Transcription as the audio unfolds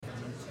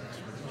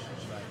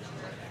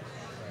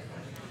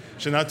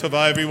Shana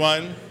Tova,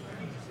 everyone.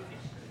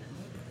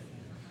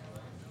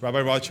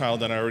 Rabbi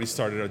Rothschild and I already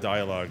started our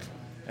dialogue,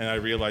 and I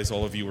realized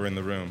all of you were in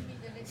the room.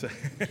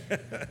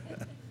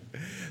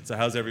 So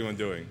how's everyone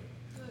doing?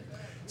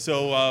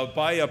 So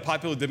by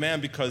popular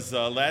demand, because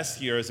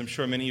last year, as I'm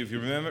sure many of you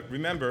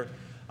remember,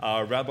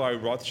 Rabbi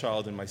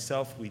Rothschild and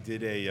myself, we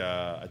did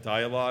a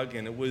dialogue,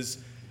 and it was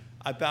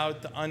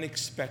about the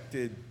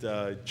unexpected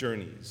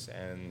journeys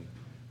and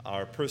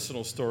our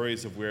personal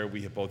stories of where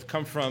we have both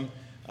come from.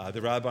 The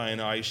rabbi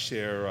and I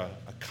share a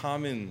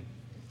common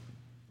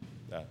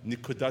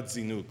nikudat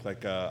zinuk,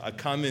 like a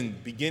common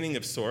beginning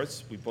of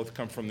sorts. We both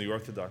come from the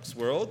Orthodox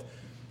world.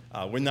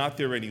 We're not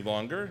there any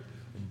longer,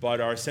 but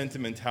our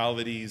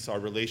sentimentalities, our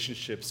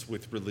relationships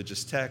with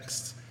religious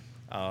texts,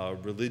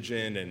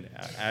 religion and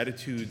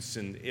attitudes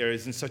and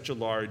areas in such a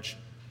large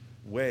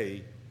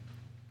way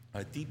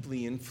are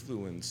deeply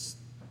influenced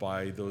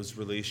by those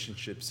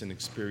relationships and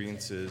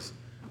experiences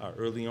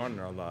early on in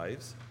our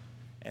lives.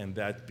 And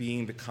that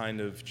being the kind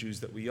of Jews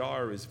that we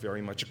are is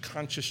very much a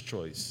conscious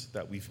choice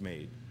that we've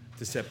made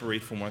to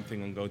separate from one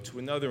thing and go to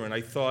another. And I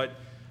thought,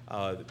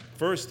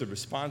 first, the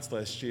response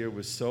last year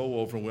was so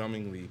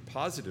overwhelmingly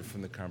positive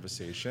from the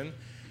conversation.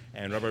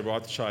 And Rabbi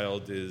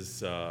Rothschild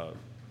is,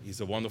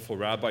 he's a wonderful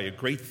rabbi, a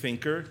great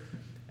thinker,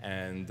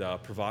 and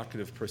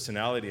provocative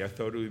personality. I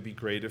thought it would be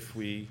great if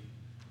we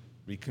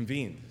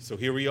reconvened. So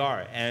here we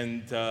are.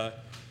 And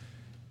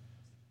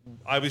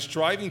I was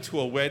driving to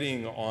a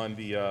wedding on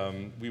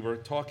we were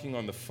talking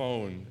on the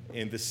phone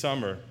in the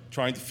summer,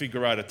 trying to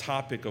figure out a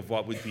topic of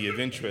what would be of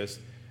interest.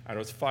 And I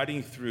was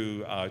fighting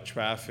through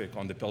traffic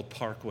on the Belt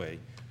Parkway,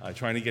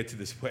 trying to get to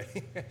this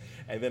wedding.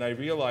 And then I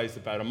realized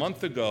about a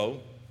month ago,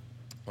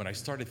 when I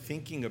started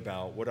thinking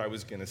about what I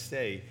was going to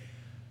say,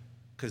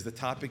 because the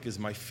topic is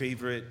my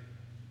favorite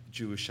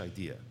Jewish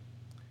idea.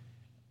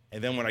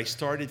 And then when I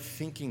started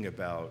thinking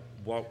about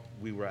what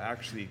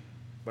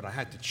I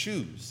had to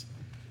choose,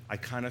 I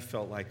kind of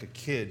felt like a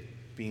kid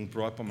being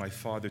brought by my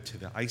father to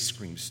the ice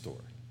cream store.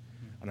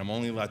 And I'm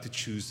only allowed to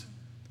choose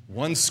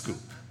one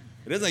scoop.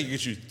 It isn't like you can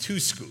choose two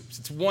scoops.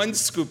 It's one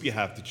scoop you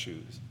have to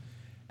choose.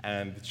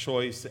 And the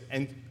choice,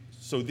 and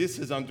so this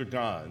has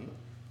undergone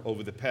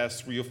over the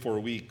past 3 or 4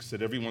 weeks,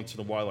 that every once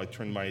in a while I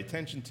turn my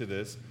attention to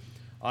this.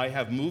 I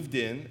have moved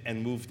in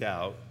and moved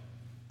out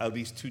at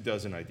least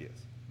 24 ideas.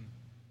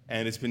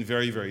 And it's been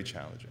very, very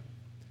challenging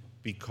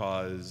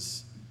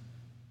because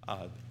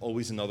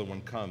always another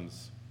one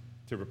comes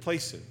to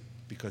replace it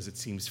because it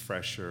seems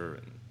fresher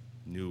and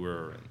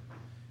newer.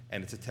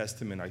 And it's a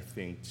testament, I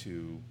think,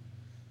 to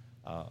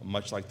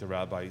much like the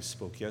rabbi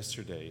spoke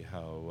yesterday,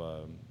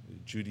 how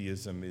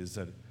Judaism is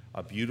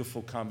a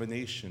beautiful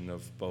combination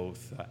of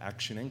both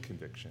action and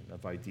conviction,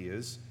 of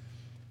ideas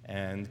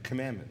and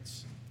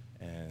commandments.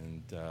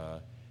 And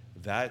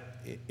that,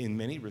 in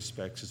many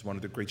respects, is one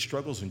of the great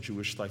struggles in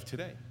Jewish life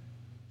today.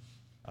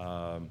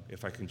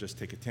 If I can just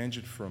take a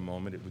tangent for a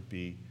moment, it would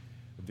be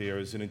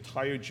there's an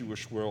entire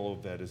Jewish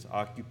world that is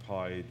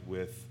occupied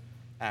with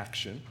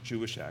action,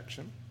 Jewish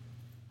action,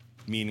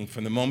 meaning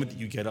from the moment that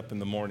you get up in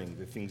the morning,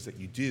 the things that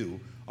you do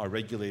are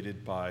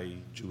regulated by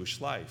Jewish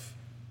life.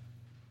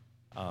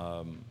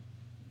 I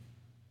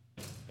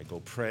go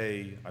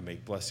pray, I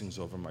make blessings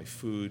over my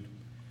food,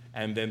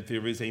 and then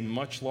there is a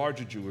much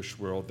larger Jewish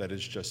world that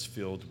is just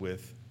filled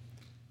with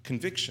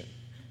conviction,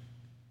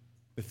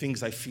 the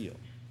things I feel.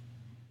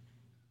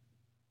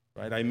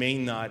 Right? I may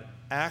not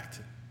act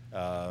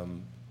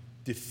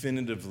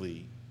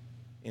definitively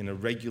in a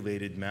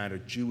regulated manner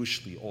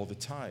Jewishly all the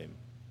time,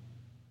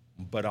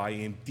 but I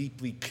am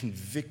deeply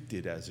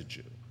convicted as a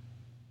Jew.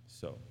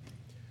 So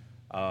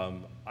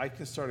I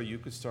can start or you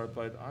could start,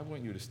 but I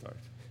want you to start.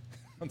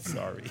 I'm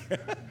sorry.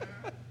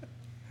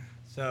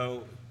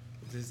 So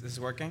this is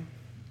working?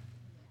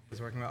 Is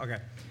it working well? Okay.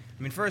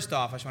 I mean, first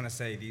off, I just want to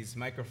say these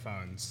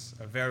microphones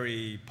are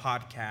very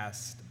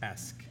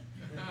podcast-esque.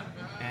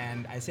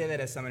 And I say that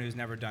as someone who's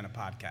never done a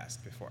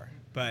podcast before.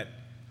 But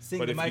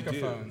seeing the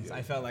microphones,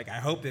 I felt like, I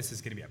hope this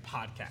is going to be a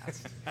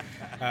podcast.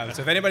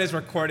 So if anybody's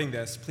recording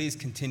this, please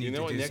continue to do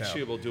so. You know what, next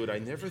year we'll do it. I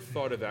never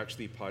thought of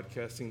actually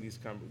podcasting these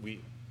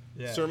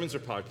sermons are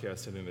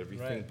podcasted and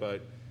everything, right.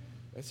 But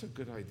that's a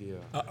good idea.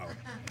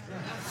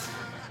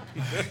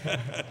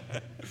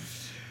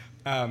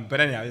 But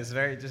anyhow, it's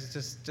very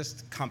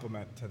just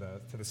compliment to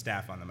the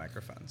staff on the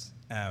microphones.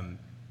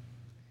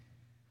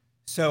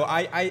 So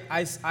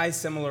I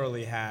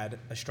similarly had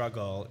a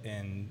struggle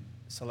in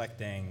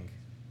selecting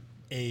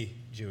a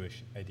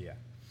Jewish idea.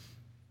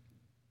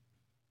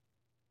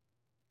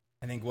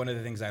 I think one of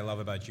the things I love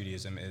about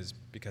Judaism is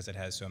because it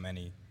has so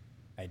many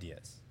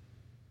ideas.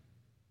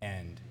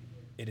 And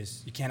it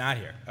is, you cannot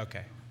hear.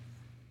 Okay.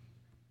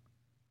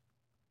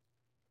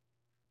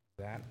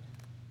 That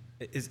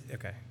is,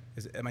 okay.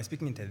 Am I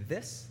speaking into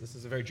this? This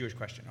is a very Jewish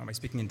question. Or am I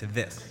speaking into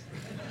this?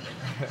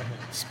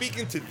 Speak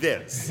into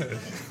this.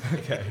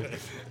 Okay.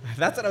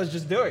 That's what I was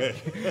just doing.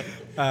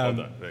 Hold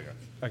on. There you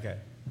go. Okay.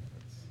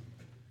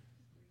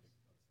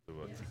 So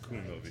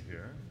tikkun over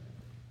here.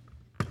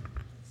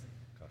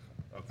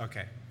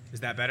 Okay. Is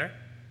that better?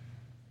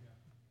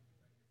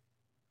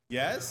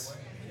 Yes?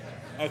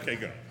 Okay,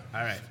 good.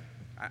 All right.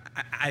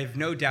 I have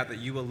no doubt that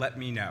you will let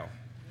me know.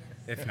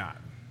 If not,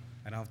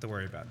 I don't have to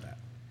worry about that.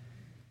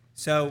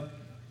 So,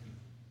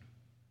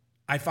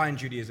 I find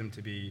Judaism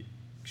to be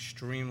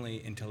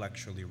extremely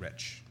intellectually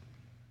rich.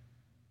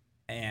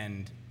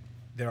 And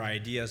there are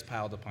ideas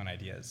piled upon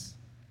ideas.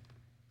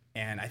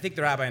 And I think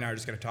the rabbi and I are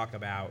just going to talk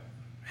about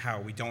how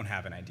we don't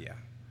have an idea.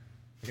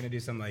 We're going to do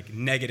some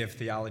negative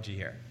theology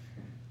here,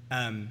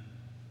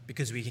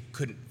 because we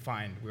couldn't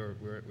find.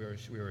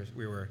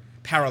 We were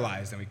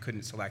paralyzed, and we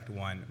couldn't select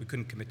one. We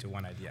couldn't commit to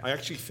one idea. I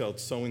actually felt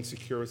so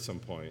insecure at some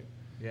point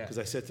because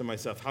I said to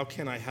myself, "How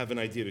can I have an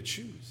idea to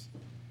choose?"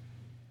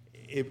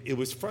 It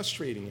was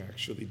frustrating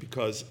actually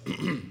because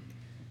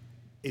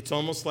it's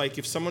almost like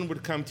if someone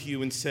would come to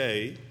you and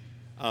say,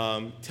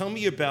 "Tell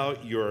me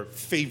about your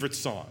favorite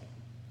song,"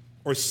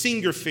 or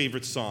 "Sing your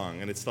favorite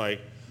song," and it's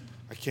like,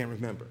 I can't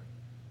remember.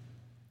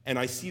 And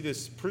I see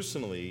this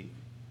personally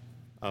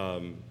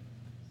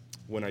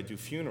when I do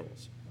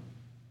funerals.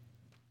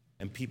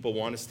 And people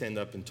want to stand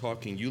up and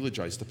talk and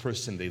eulogize the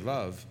person they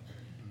love.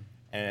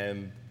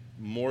 And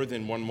more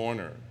than one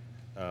mourner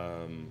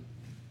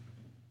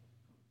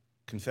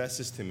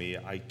confesses to me,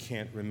 I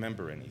can't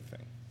remember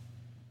anything.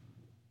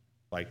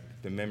 Like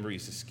the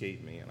memories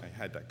escape me, and I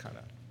had that kind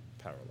of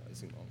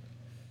paralyzing moment.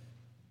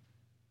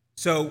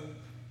 So,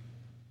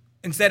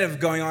 instead of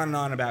going on and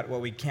on about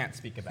what we can't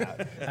speak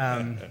about,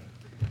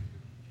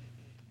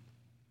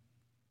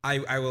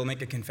 I will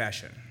make a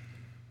confession,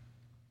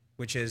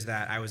 which is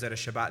that I was at a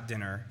Shabbat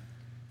dinner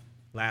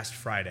last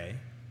Friday.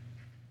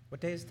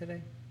 What day is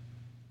today?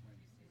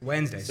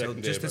 Wednesday, so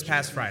just this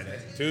past Friday.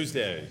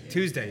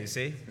 Tuesday, you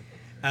see?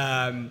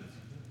 So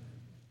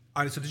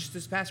just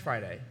this past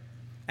Friday,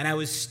 and I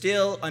was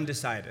still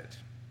undecided.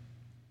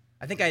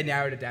 I think I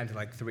narrowed it down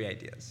to 3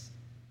 ideas.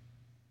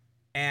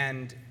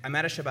 And I'm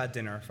at a Shabbat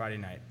dinner Friday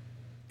night,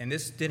 and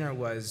this dinner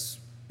was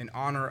in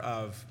honor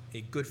of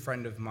a good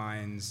friend of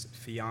mine's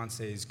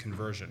fiance's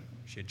conversion.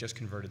 She had just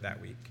converted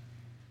that week.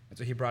 And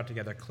so he brought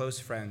together close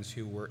friends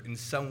who were in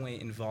some way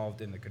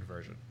involved in the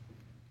conversion.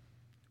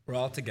 We're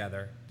all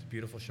together. It's a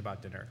beautiful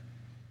Shabbat dinner.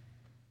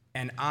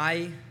 And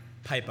I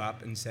pipe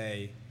up and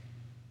say,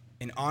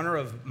 in honor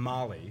of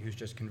Molly, who's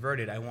just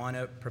converted, I want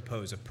to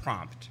propose a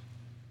prompt.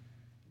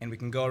 And we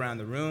can go around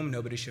the room.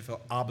 Nobody should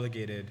feel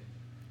obligated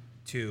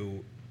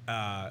to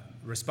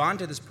respond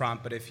to this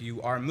prompt, but if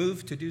you are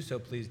moved to do so,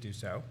 please do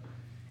so.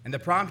 And the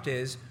prompt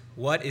is,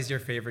 what is your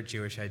favorite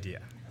Jewish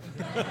idea?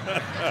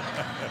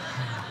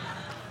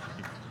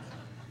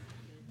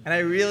 And I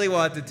really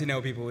wanted to know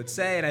what people would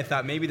say, and I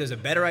thought maybe there's a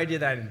better idea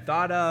that I hadn't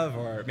thought of,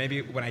 or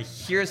maybe when I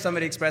hear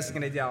somebody expressing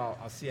an idea,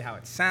 I'll see how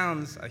it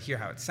sounds, I'll hear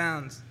how it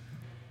sounds.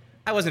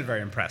 I wasn't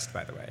very impressed,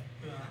 by the way.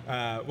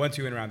 Once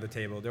we went around the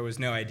table, there was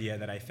no idea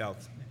that I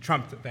felt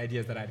trumped the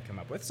ideas that I'd come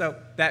up with, so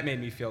that made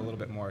me feel a little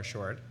bit more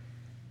assured.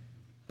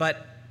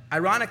 But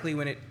ironically,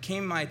 when it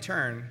came my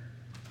turn,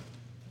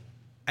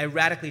 I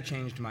radically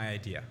changed my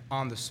idea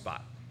on the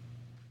spot.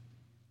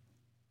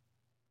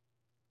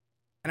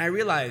 And I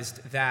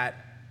realized that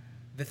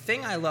the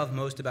thing I love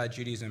most about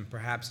Judaism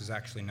perhaps is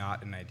actually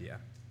not an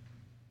idea.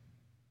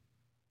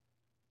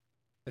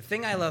 The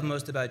thing I love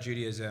most about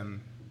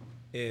Judaism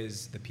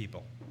is the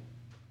people.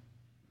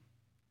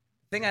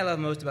 The thing I love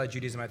most about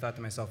Judaism, I thought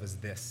to myself, is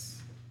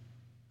this: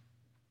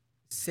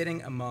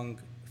 sitting among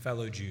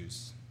fellow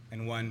Jews,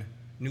 and one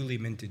newly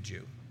minted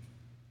Jew,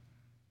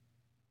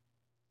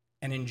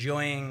 and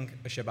enjoying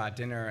a Shabbat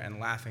dinner and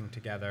laughing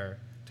together,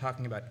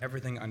 talking about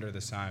everything under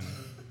the sun.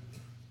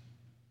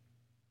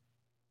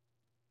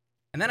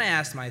 And then I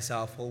asked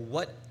myself, well,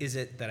 what is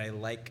it that I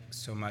like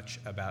so much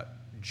about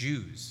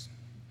Jews?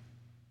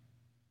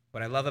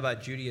 What I love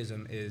about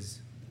Judaism is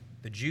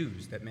the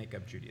Jews that make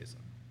up Judaism.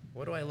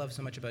 What do I love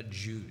so much about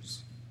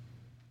Jews?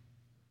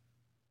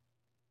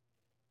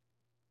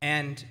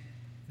 And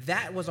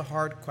that was a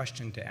hard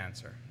question to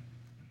answer.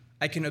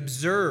 I can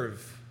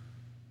observe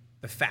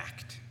the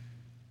fact,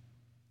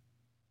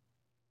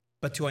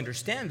 but to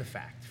understand the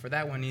fact, for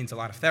that one needs a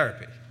lot of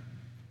therapy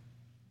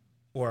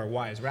or a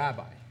wise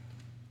rabbi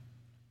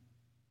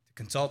to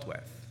consult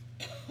with.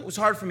 It was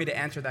hard for me to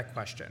answer that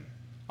question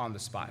on the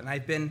spot, and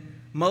I've been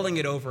mulling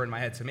it over in my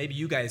head, so maybe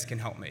you guys can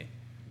help me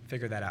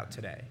figure that out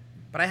today.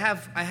 But I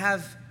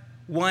have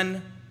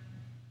one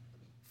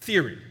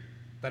theory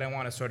that I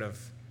want to sort of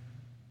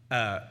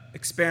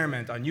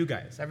experiment on you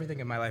guys. Everything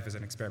in my life is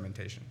an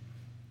experimentation.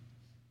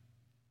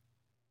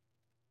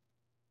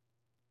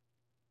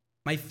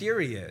 My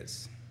theory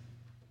is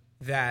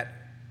that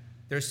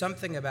there's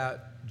something about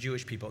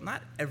Jewish people,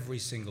 not every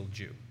single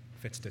Jew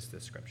fits this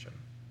description,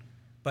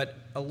 but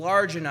a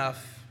large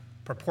enough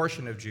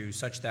proportion of Jews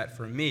such that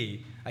for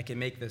me, I can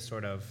make this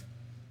sort of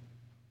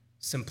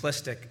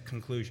simplistic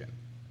conclusion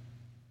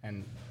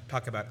and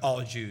talk about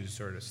all Jews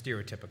sort of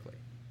stereotypically.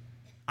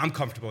 I'm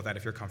comfortable with that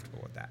if you're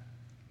comfortable with that.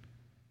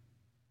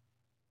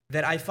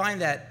 That I find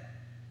that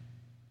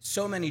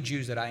so many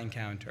Jews that I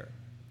encounter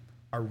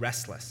are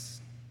restless.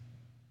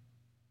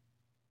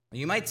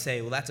 You might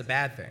say, well, that's a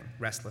bad thing,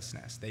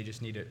 restlessness. They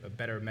just need a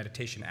better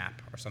meditation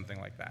app or something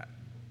like that.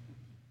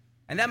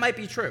 And that might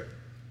be true.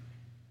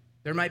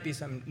 there might be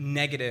some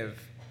negative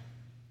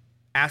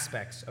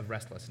aspects of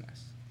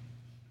restlessness.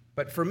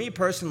 But for me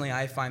personally,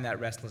 I find that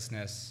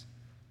restlessness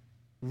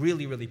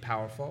really, really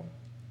powerful.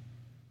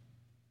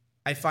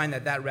 I find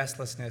that that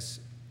restlessness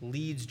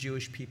leads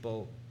Jewish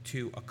people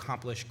to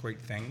accomplish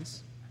great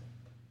things.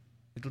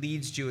 It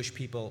leads Jewish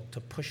people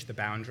to push the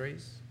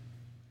boundaries.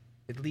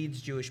 It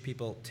leads Jewish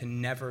people to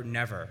never,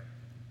 never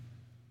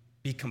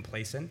be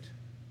complacent.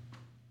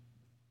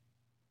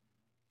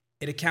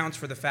 It accounts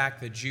for the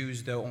fact that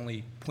Jews, though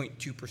only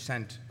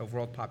 0.2% of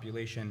world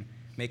population,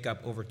 make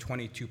up over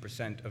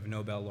 22% of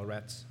Nobel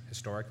laureates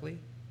historically.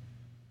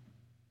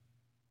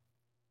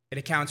 It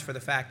accounts for the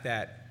fact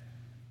that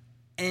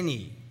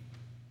any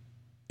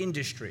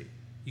industry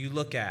you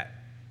look at,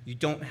 you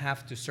don't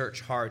have to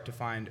search hard to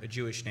find a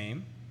Jewish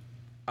name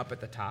up at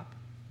the top.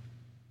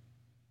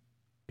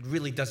 It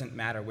really doesn't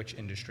matter which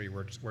industry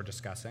we're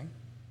discussing.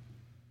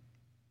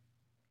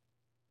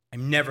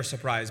 I'm never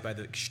surprised by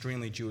the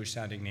extremely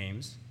Jewish-sounding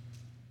names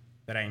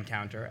that I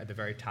encounter at the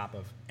very top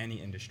of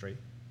any industry.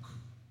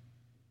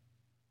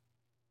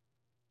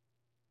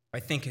 I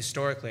think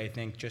historically,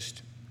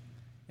 just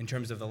in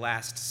terms of the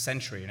last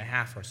century and a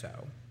half or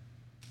so,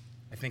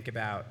 I think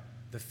about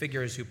the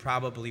figures who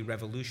probably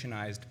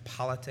revolutionized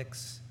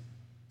politics,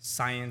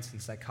 science,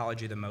 and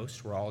psychology the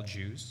most were all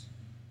Jews.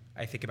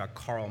 I think about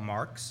Karl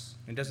Marx.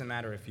 It doesn't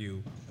matter if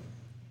you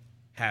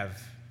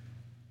have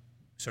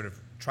sort of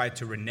tried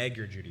to renege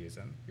your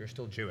Judaism, you're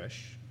still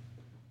Jewish.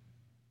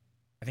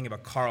 I think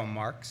about Karl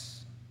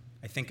Marx.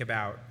 I think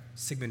about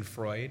Sigmund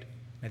Freud.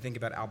 I think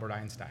about Albert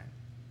Einstein.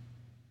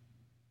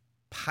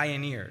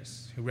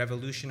 Pioneers who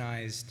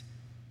revolutionized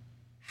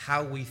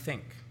how we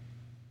think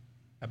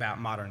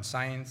about modern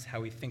science, how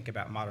we think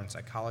about modern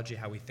psychology,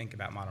 how we think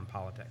about modern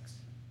politics.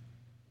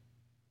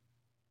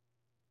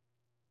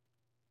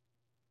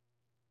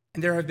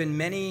 And there have been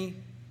many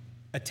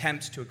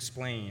attempts to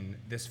explain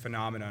this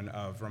phenomenon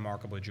of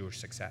remarkable Jewish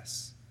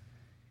success.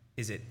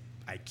 Is it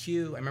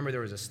IQ? I remember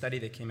there was a study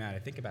that came out, I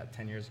think about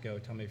 10 years ago,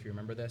 tell me if you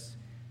remember this,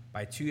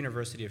 by two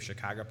University of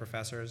Chicago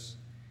professors.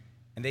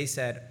 And they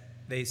said,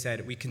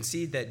 we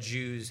concede that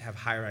Jews have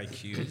higher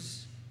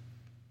IQs,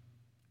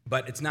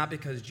 but it's not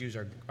because Jews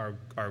are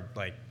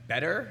like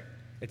better,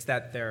 it's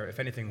that they're, if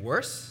anything,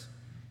 worse,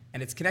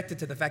 and it's connected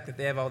to the fact that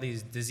they have all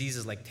these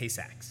diseases like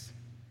Tay-Sachs.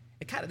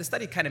 The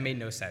study kind of made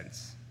no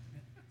sense.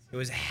 It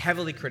was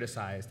heavily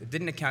criticized. It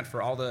didn't account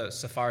for all the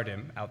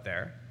Sephardim out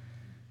there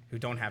who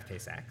don't have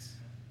Tay-Sachs,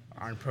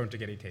 aren't prone to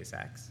getting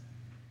Tay-Sachs.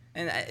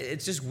 And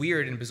it's just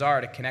weird and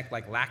bizarre to connect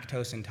like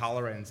lactose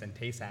intolerance and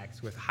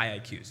Tay-Sachs with high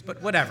IQs,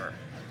 but whatever.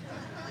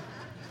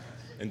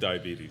 And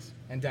diabetes.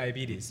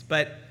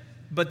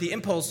 But the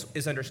impulse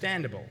is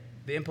understandable.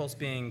 The impulse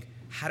being,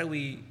 how do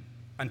we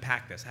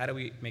unpack this? How do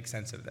we make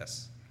sense of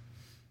this?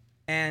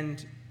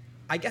 And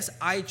I guess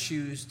I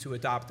choose to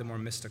adopt a more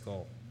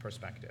mystical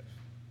perspective.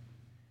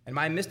 And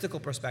my mystical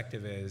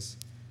perspective is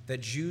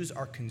that Jews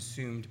are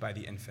consumed by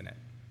the infinite.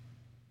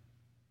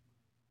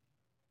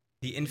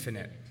 The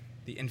infinite,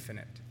 the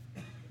infinite.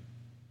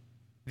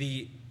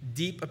 The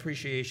deep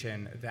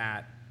appreciation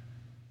that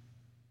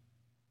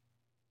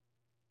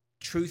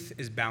truth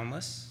is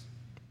boundless,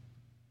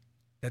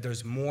 that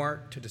there's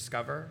more to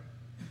discover,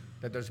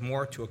 that there's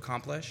more to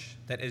accomplish,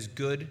 that as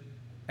good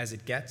as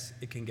it gets,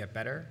 it can get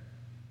better,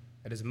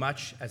 that as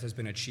much as has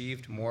been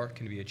achieved, more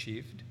can be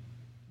achieved.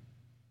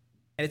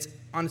 And it's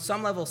on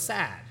some level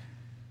sad,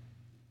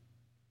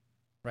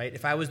 right?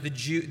 If I was the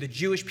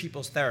Jewish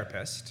people's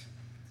therapist,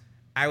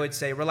 I would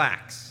say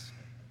relax,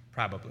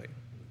 probably,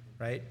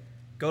 right?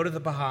 Go to the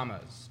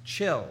Bahamas,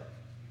 chill.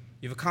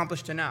 You've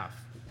accomplished enough.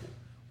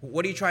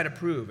 What are you trying to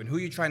prove, and who are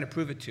you trying to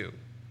prove it to,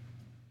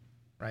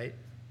 right?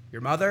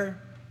 Your mother?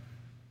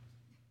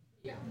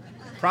 Yeah.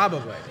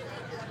 Probably.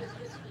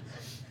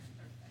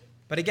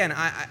 But again,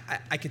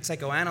 I could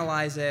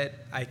psychoanalyze it.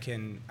 I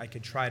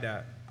could try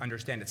to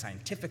understand it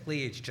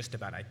scientifically. It's just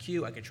about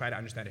IQ. I could try to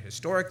understand it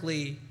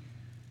historically.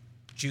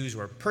 Jews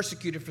were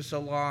persecuted for so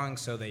long,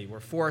 so they were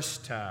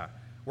forced to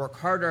work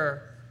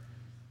harder.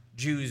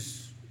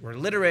 Jews were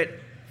literate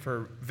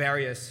for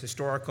various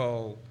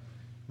historical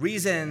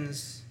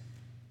reasons.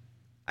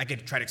 I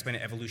could try to explain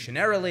it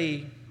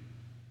evolutionarily,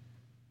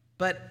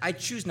 but I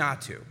choose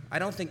not to. I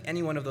don't think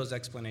any one of those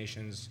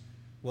explanations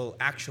will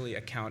actually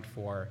account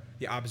for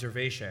the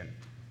observation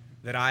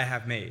that I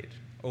have made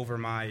over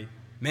my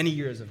many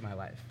years of my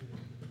life.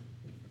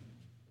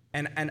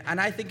 And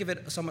I think of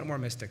it somewhat more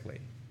mystically.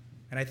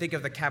 And I think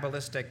of the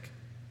Kabbalistic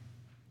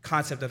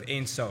concept of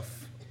Ein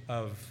Sof,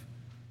 of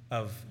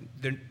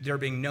there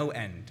being no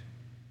end.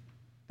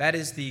 That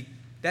is the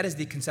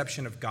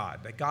conception of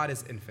God, that God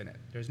is infinite.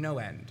 There's no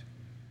end.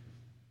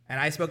 And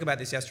I spoke about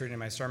this yesterday in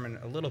my sermon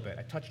a little bit.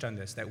 I touched on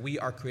this, that we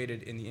are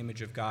created in the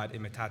image of God,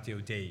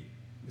 imitatio Dei,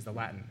 is the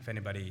Latin, if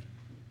anybody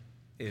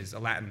is a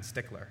Latin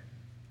stickler.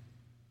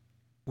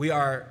 We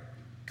are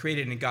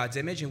created in God's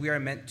image, and we are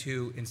meant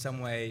to, in some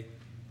way,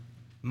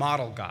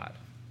 model God.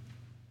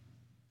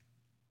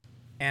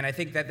 And I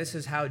think that this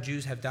is how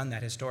Jews have done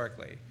that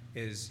historically,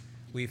 is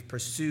we've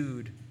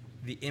pursued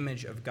the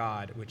image of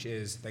God, which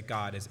is that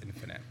God is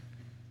infinite.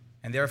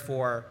 And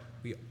therefore,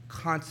 we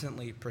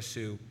constantly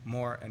pursue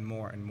more and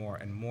more and more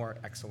and more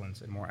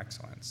excellence and more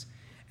excellence.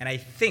 And I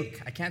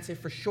think, I can't say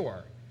for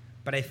sure,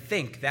 but I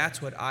think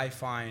that's what I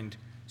find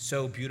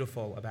so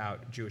beautiful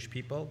about Jewish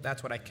people.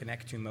 That's what I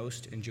connect to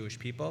most in Jewish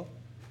people.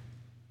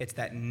 It's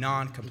that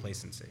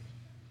non-complacency.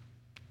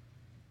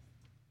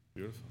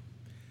 Beautiful.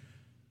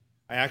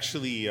 I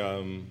actually,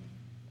 I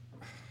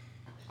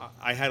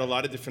had a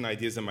lot of different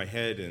ideas in my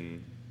head,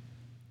 and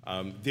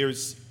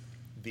there's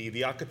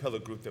the a cappella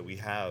group that we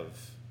have.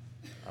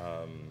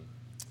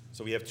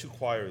 So we have two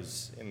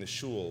choirs in the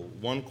shul.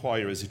 One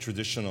choir is a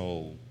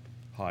traditional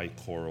high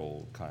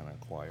choral kind of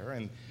choir,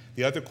 and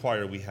the other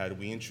choir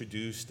we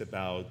introduced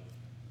about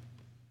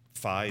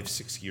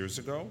 5-6 years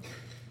ago,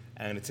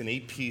 and it's an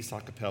 8-piece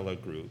a cappella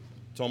group.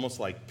 It's almost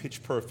like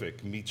Pitch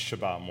Perfect meets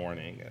Shabbat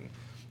Morning, and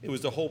it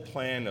was the whole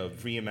plan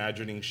of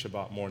reimagining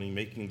Shabbat Morning,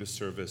 making the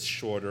service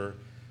shorter,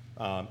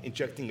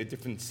 injecting a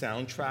different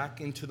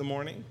soundtrack into the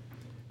morning,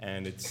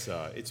 and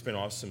it's been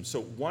awesome.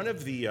 So one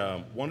of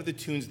the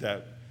tunes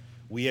that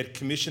we had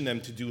commissioned them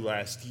to do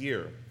last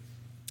year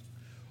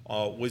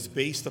was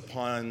based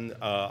upon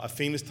a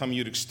famous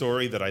Talmudic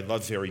story that I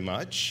love very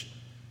much,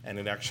 and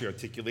it actually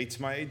articulates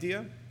my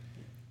idea.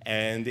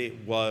 And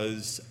it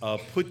was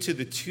put to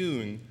the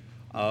tune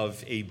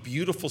of a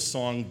beautiful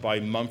song by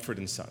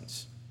Mumford &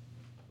 Sons.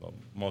 Well,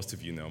 most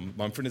of you know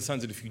Mumford &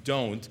 Sons, and if you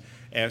don't,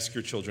 ask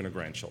your children or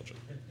grandchildren.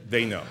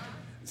 They know.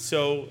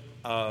 So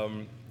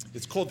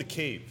it's called The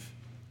Cave,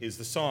 is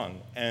the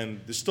song. And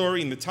the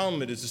story in the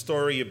Talmud is a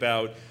story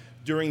about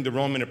during the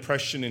Roman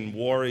oppression and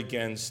war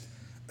against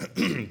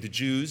the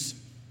Jews,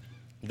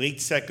 late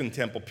Second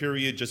Temple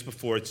period, just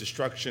before its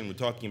destruction, we're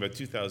talking about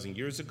 2,000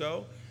 years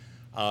ago,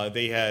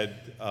 they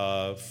had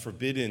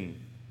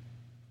forbidden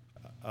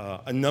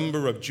a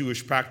number of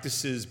Jewish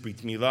practices, Brit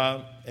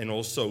Milah, and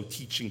also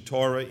teaching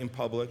Torah in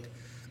public.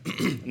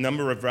 A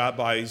number of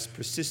rabbis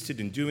persisted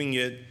in doing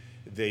it.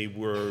 They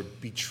were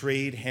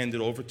betrayed,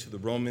 handed over to the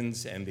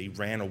Romans, and they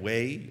ran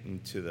away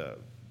into the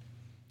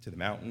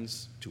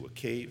mountains, to a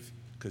cave,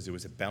 because there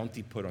was a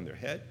bounty put on their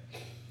head.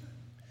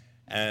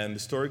 And the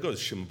story goes,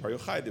 Shimon Bar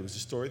Yochai, there was a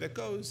story that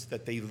goes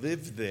that they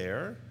lived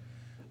there,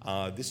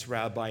 this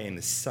rabbi and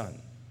his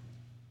son.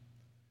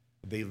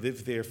 They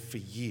lived there for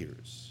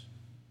years.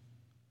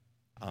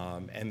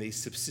 And they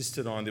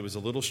subsisted on, there was a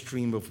little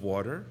stream of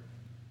water,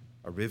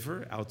 a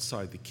river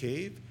outside the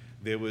cave.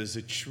 There was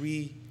a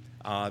tree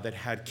that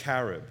had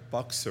carob,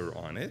 buxer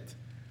on it.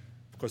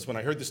 Of course, when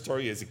I heard the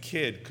story as a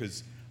kid,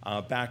 because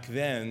back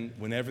then,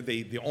 whenever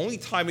the only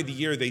time of the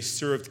year they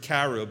served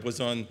carob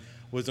was on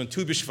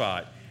Tu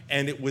B'Shvat,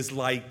 and it was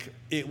like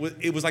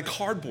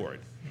cardboard.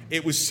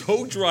 It was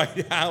so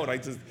dried out.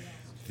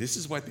 This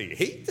is what they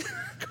ate?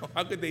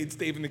 How could they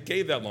stay in the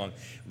cave that long?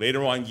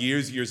 Later on,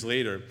 years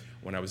later,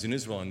 when I was in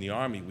Israel in the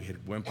army, we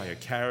went by a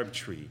carob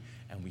tree,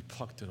 and we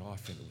plucked it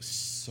off, and it was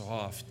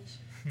soft,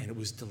 and it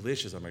was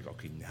delicious. I'm like,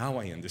 okay, now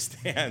I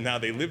understand. Now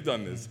they lived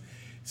on this.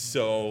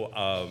 So,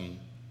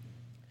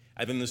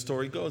 and then the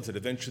story goes that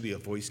eventually a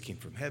voice came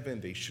from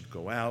heaven. They should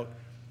go out,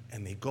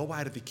 and they go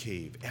out of the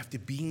cave after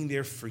being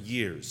there for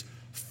years,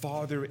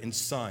 father and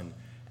son.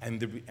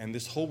 And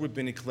this whole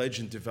rabbinic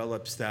legend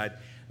develops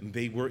that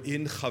they were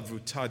in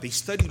Chavruta. They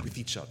studied with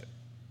each other,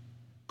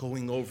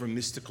 going over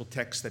mystical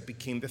texts that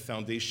became the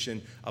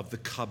foundation of the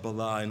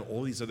Kabbalah and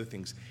all these other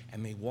things.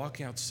 And they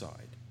walk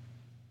outside,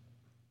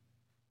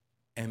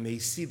 and they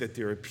see that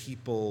there are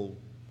people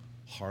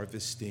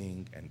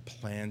harvesting and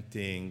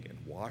planting and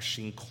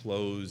washing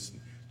clothes,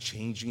 and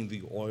changing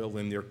the oil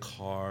in their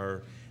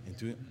car,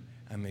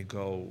 and they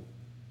go,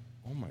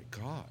 oh my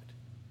God,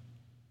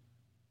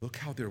 look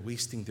how they're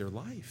wasting their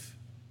life.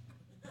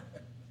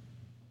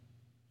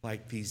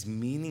 Like these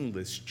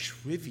meaningless,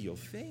 trivial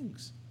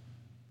things.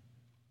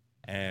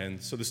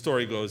 And so the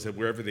story goes that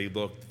wherever they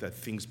looked, that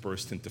things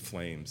burst into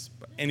flames.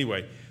 But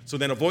anyway, so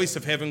then a voice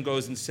of heaven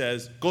goes and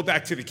says, go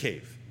back to the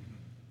cave.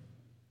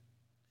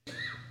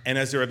 And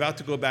as they're about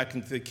to go back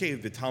into the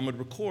cave, the Talmud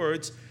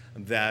records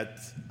that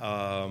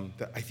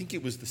I think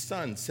it was the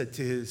son said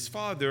to his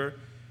father,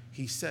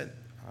 he said,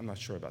 I'm not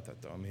sure about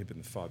that though, it may have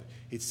been the father.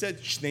 It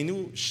said,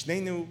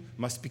 Shnenu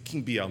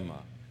maspikim bi'alma.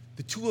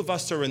 The two of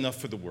us are enough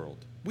for the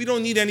world. We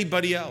don't need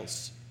anybody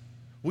else.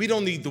 We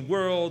don't need the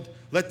world.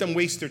 Let them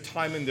waste their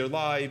time in their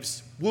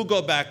lives. We'll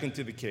go back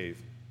into the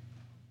cave.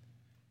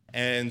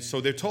 And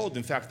so they're told,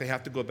 in fact, they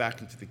have to go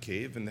back into the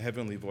cave, and the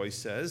heavenly voice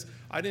says,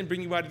 I didn't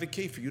bring you out of the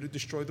cave for you to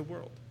destroy the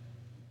world.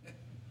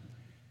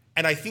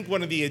 And I think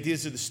one of the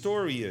ideas of the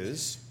story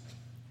is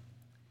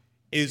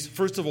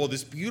first of all,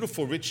 this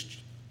beautiful,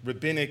 rich,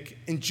 rabbinic,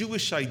 and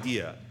Jewish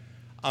idea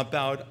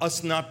about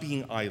us not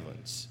being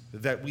islands,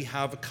 that we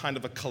have a kind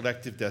of a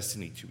collective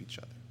destiny to each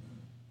other,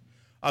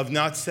 of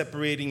not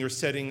separating or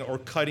setting or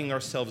cutting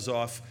ourselves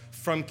off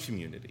from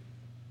community,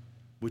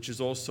 which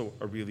is also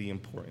a really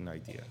important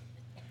idea.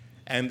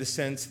 And the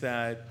sense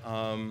that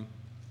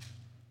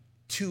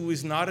two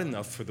is not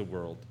enough for the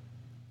world.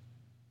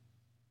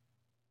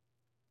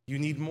 You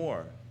need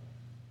more.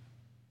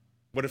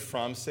 What did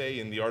Fromm say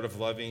in The Art of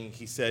Loving?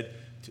 He said,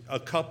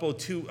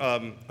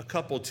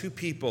 two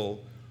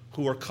people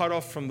who are cut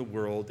off from the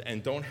world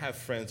and don't have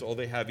friends, all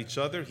they have each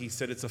other, he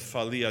said it's a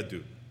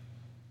faliadu. He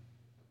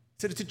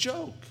said it's a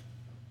joke.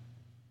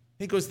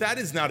 He goes, that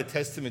is not a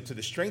testament to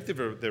the strength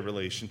of their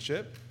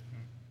relationship.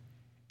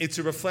 It's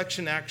a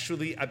reflection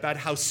actually about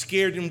how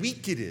scared and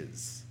weak it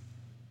is.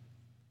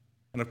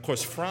 And of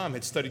course, Fromm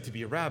had studied to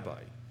be a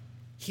rabbi.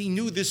 He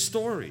knew this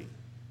story.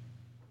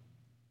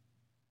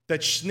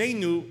 That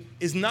Shneinu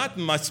is not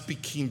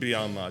masbikim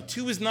b'alma.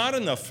 Two is not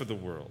enough for the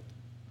world.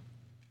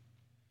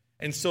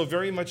 And so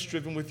very much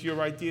driven with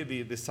your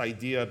idea, this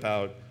idea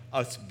about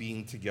us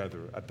being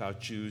together, about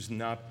Jews,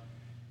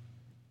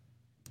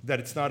 that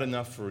it's not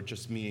enough for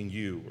just me and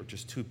you or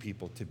just two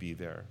people to be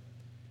there.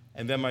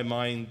 And then my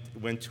mind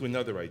went to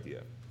another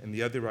idea. And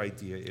the other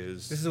idea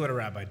is... This is what a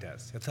rabbi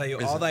does. He'll tell you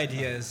all the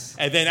ideas.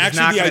 And then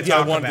actually the idea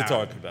I wanted to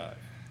talk about,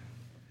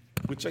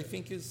 which I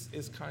think is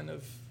kind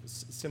of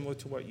similar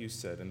to what you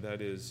said, and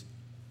that is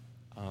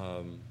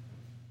the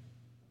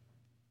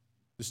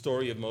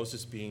story of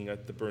Moses being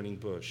at the burning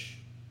bush.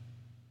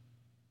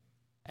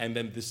 And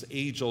then this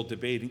age-old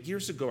debate. And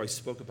years ago I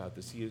spoke about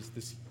this. He is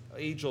this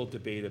age-old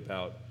debate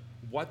about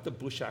what the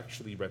bush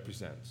actually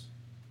represents.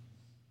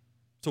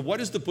 So what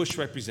does the bush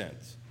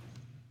represent?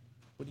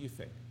 What do you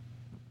think?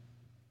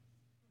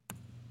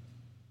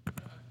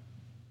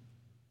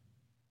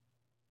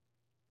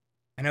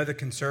 I know the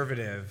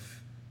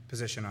conservative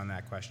position on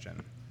that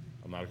question.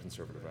 I'm not a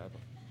conservative rabbi.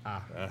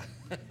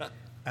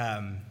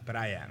 But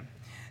I am.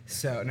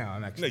 So no,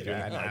 I'm actually. No,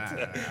 you're not.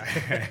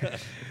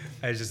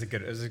 It was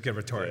a good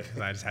retort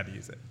because I just had to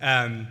use it.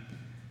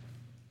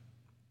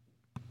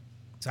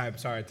 So I'm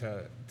sorry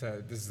to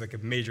this is like a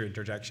major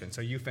interjection.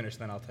 So you finish,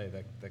 then I'll tell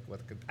you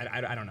what.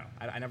 I don't know.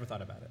 I never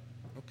thought about it.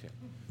 Okay.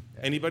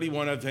 Yeah. Anybody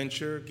want to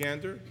venture,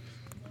 Gander?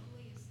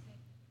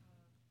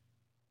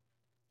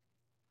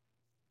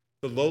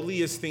 The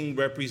lowliest thing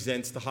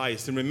represents the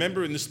highest. And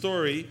remember in the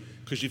story,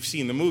 because you've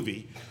seen the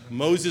movie,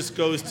 Moses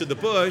goes to the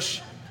bush,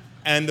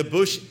 and the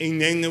bush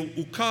einenu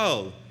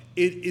ukal.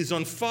 It is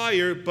on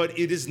fire, but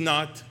it is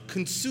not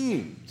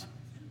consumed.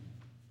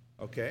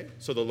 Okay?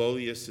 So the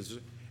lowliest is...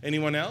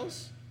 Anyone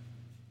else?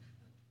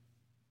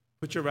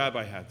 Put your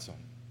rabbi hats on.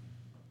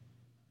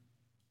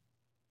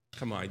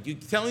 Come on. You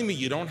telling me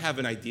you don't have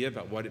an idea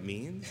about what it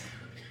means?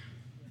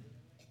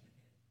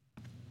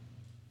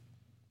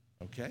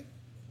 Okay?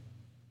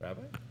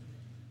 Rabbi?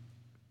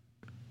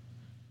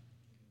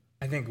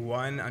 I think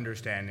one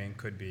understanding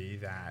could be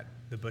that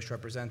the bush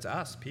represents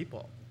us,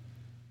 people,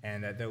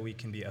 and that though we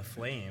can be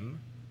aflame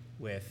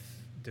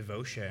with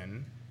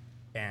devotion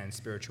and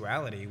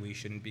spirituality, we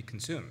shouldn't be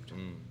consumed.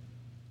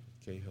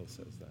 Cahill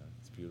says that.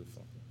 It's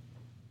beautiful.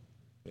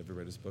 You ever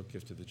read his book,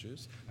 Gift to the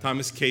Jews?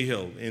 Thomas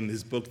Cahill, in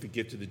his book, The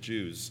Gift to the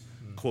Jews,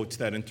 quotes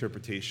that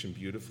interpretation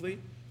beautifully.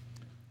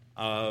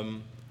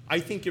 I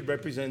think it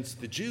represents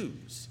the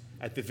Jews.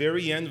 At the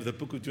very end of the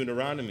book of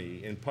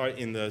Deuteronomy,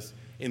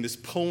 in this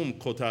poem,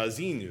 Kota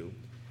Azinu,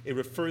 it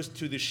refers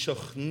to the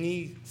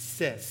Shochni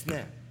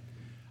Sesne,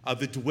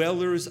 the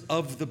dwellers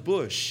of the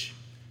bush.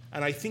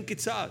 And I think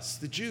it's us,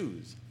 the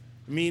Jews,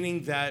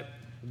 meaning that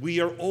we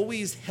are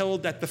always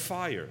held at the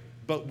fire,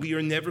 but we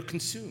are never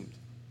consumed.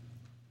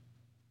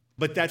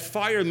 But that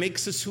fire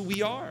makes us who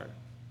we are.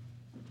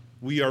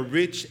 We are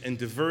rich and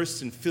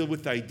diverse and filled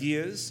with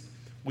ideas.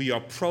 We are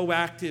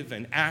proactive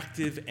and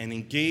active and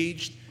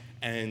engaged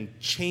and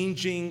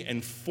changing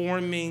and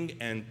forming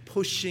and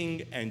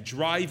pushing and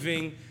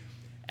driving.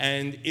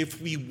 And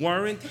if we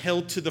weren't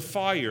held to the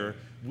fire,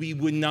 we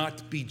would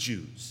not be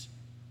Jews.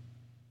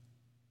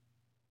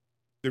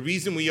 The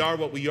reason we are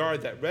what we are,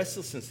 that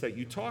restlessness that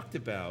you talked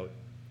about,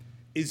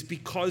 is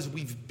because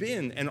we've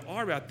been and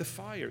are at the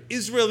fire.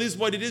 Israel is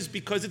what it is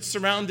because it's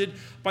surrounded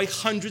by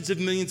hundreds of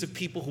millions of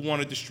people who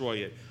want to destroy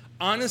it.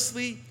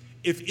 Honestly,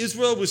 if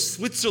Israel was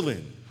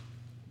Switzerland,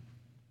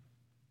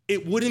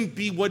 it wouldn't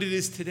be what it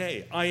is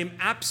today. I am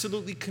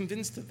absolutely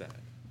convinced of that.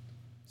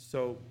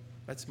 So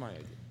that's my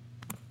idea.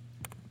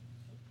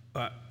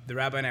 The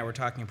rabbi and I were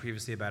talking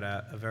previously about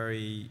a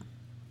very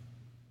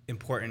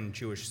important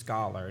Jewish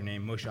scholar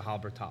named Moshe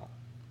Halbertal.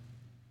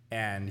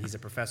 And he's a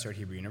professor at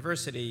Hebrew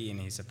University, and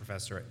he's a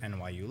professor at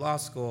NYU Law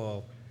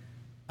School.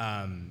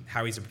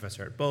 How he's a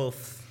professor at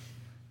both,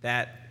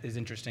 that is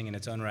interesting in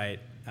its own right.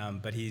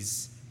 But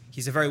he's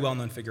a very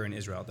well-known figure in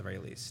Israel, at the very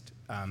least,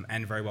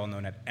 and very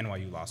well-known at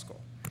NYU Law School.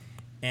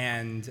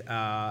 And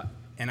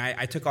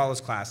I took all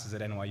his classes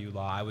at NYU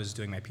Law. I was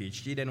doing my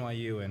PhD at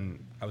NYU,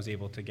 and I was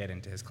able to get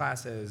into his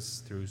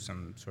classes through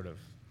some sort of,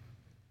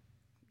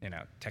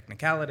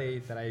 technicality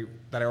that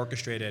I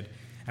orchestrated,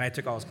 and I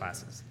took all his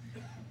classes.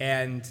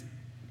 And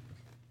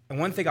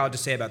one thing I'll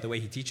just say about the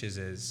way he teaches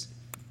is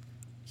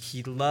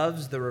he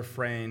loves the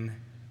refrain,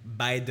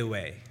 by the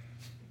way.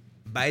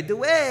 By the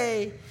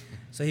way.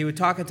 So he would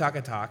talk and talk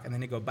and talk, and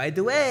then he'd go, by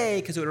the way,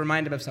 because it would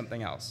remind him of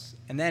something else.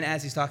 And then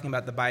as he's talking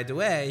about the by the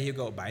way, he'd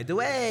go, by the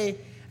way.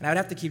 And I would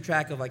have to keep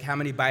track of how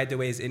many by the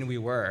ways in we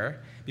were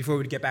before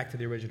we'd get back to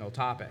the original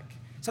topic.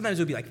 Sometimes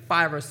it would be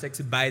 5 or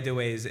 6 by the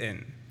ways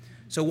in.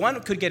 So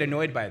one could get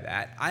annoyed by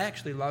that. I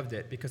actually loved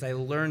it because I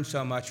learned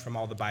so much from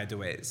all the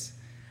by-the-ways.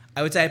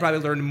 I would say I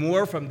probably learned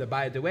more from the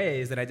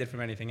by-the-ways than I did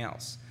from anything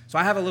else. So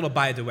I have a little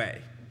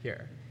by-the-way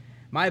here.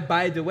 My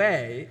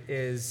by-the-way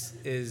is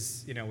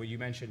what you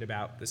mentioned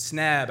about the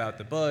SNE, about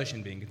the Bush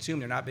and being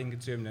consumed or not being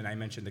consumed, and I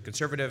mentioned the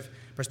conservative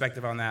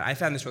perspective on that. I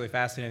found this really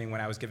fascinating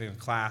when I was giving a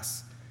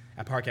class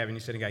at Park Avenue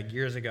Synagogue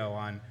years ago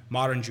on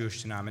modern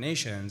Jewish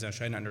denominations. I was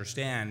trying to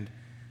understand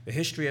the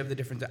history of the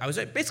different. I was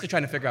basically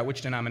trying to figure out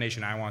which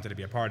denomination I wanted to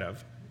be a part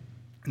of,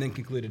 and then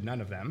concluded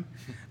none of them.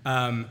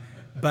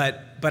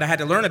 But I had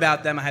to learn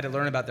about them. I had to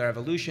learn about their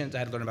evolutions. I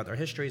had to learn about their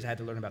histories. I had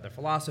to learn about their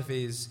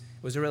philosophies.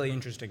 It was a really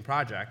interesting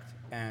project,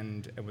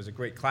 and it was a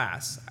great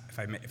class,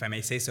 if I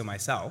may say so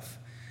myself.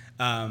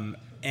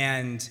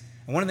 And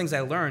one of the things I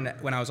learned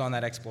when I was on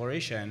that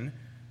exploration.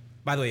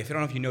 By the way, I don't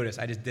know if you noticed,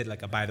 I just did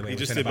like a by the way. You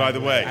just did by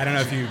the way. I don't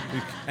know if you,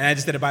 and I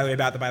just did a by the way,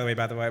 about the by the way,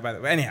 about the way, by the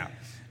way. Anyhow,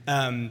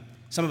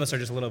 some of us are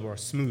just a little more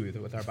smooth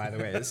with our by the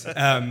ways.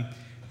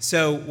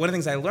 So one of the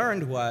things I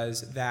learned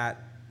was that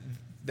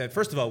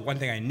first of all, one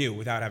thing I knew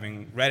without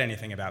having read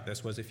anything about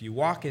this was if you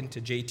walk into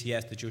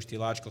JTS, the Jewish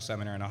Theological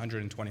Seminary on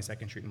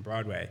 122nd Street and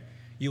Broadway,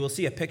 you will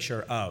see a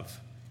picture of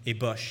a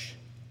bush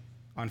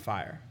on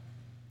fire.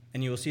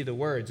 And you will see the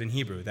words in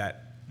Hebrew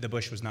that the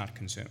bush was not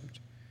consumed.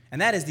 And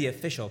that is the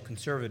official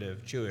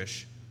conservative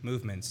Jewish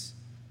movement's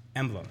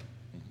emblem.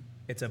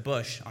 It's a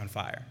bush on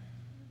fire.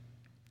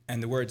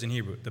 And the words in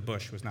Hebrew, the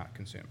bush was not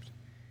consumed.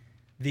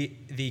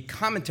 The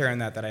commentary on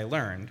that I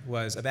learned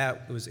was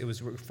about, it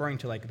was referring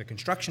to like the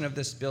construction of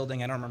this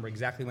building. I don't remember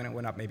exactly when it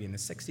went up, maybe in the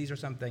 60s or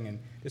something, and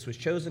this was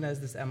chosen as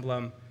this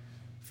emblem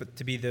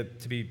to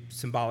be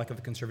symbolic of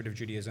the conservative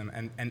Judaism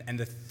and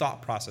the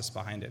thought process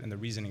behind it and the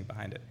reasoning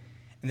behind it.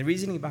 And the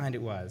reasoning behind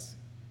it was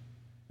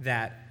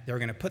that they were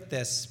going to put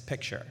this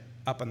picture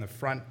up on the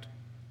front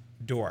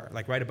door,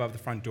 like right above the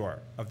front door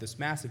of this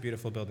massive,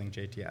 beautiful building,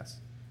 JTS,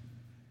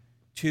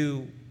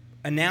 to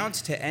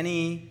announce to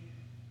any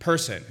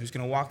person who's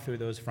going to walk through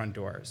those front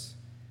doors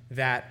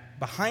that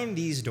behind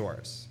these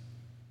doors,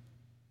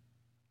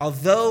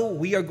 although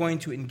we are going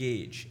to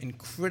engage in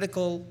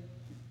critical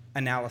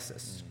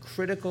analysis,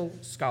 critical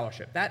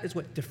scholarship, that is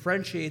what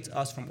differentiates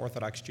us from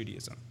Orthodox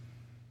Judaism,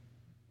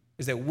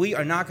 is that we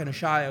are not going to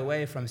shy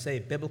away from, say,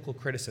 biblical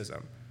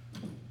criticism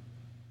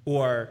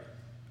or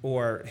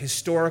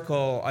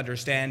historical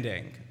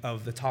understanding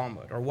of the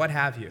Talmud or what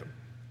have you.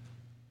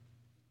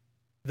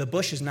 The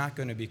bush is not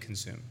going to be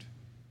consumed.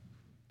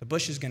 The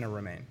bush is going to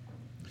remain.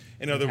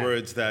 In other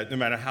words, that no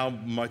matter how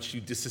much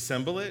you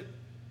disassemble it,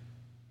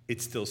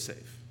 it's still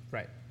safe.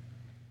 Right.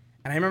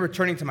 And I remember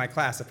turning to my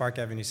class at Park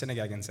Avenue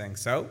Synagogue and saying,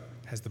 so,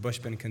 has the bush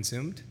been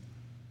consumed?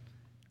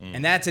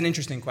 And that's an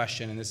interesting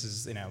question, and this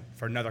is,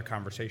 for another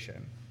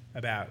conversation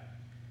about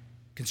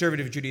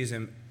conservative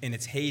Judaism in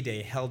its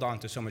heyday held on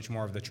to so much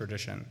more of the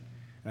tradition,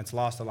 and it's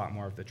lost a lot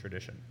more of the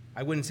tradition.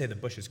 I wouldn't say the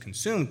bush is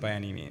consumed by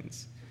any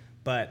means,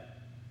 but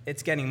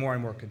it's getting more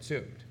and more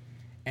consumed.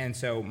 And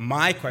so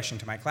my question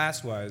to my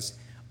class was,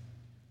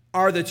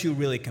 are the two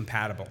really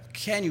compatible?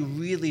 Can you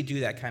really do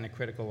that kind of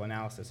critical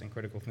analysis and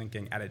critical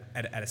thinking at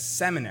a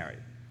seminary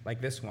like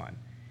this one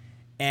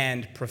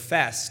and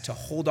profess to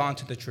hold on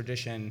to the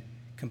tradition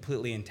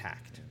completely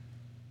intact?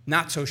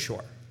 Not so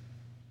sure.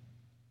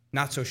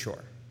 Not so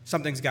sure.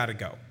 Something's got to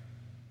go.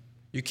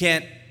 You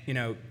can't,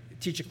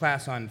 teach a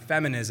class on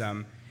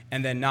feminism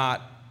and then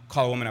not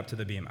call a woman up to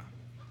the bima.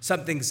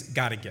 Something's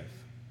got to give.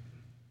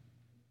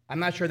 I'm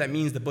not sure that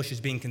means the bush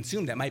is being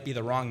consumed. That might be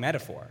the wrong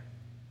metaphor.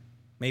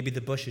 Maybe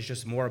the bush is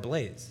just more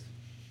ablaze.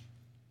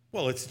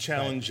 Well, it's a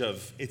challenge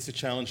of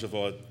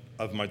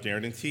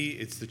modernity.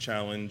 It's the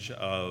challenge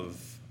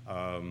of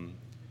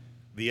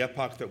the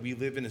epoch that we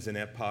live in is an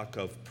epoch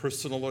of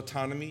personal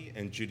autonomy,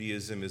 and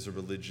Judaism is a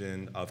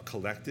religion of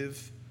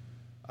collective,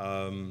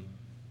 of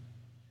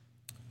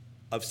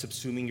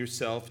subsuming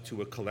yourself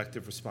to a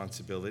collective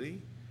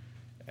responsibility.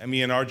 I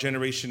mean, in our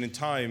generation and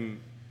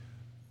time,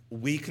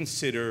 we're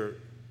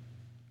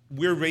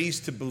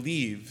raised to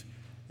believe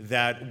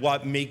that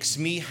what makes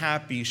me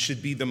happy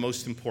should be the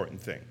most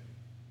important thing.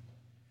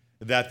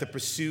 That the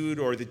pursuit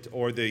or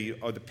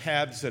the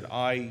paths that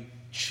I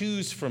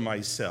choose for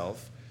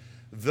myself,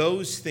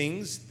 those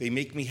things, they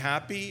make me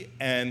happy,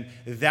 and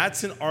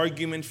that's an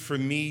argument for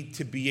me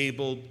to be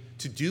able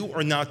to do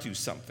or not do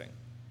something.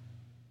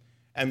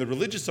 And the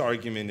religious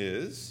argument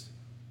is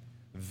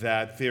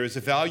that there is a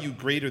value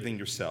greater than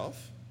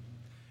yourself,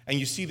 and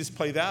you see this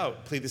play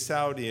this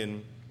out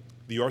in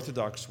the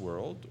Orthodox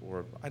world,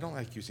 or I don't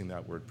like using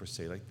that word per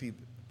se, like the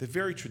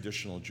very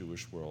traditional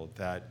Jewish world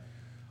that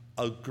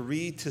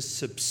agree to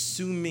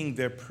subsuming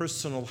their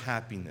personal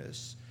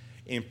happiness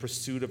in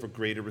pursuit of a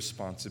greater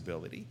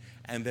responsibility,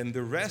 and then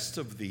the rest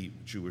of the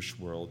Jewish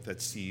world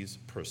that sees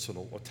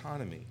personal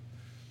autonomy.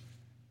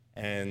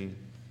 And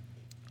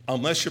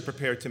unless you're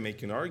prepared to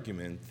make an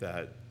argument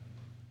that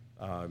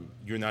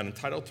you're not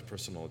entitled to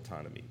personal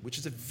autonomy, which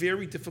is a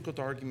very difficult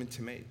argument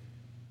to make,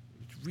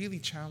 it's really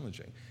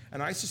challenging.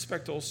 And I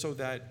suspect also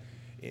that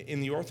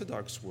In the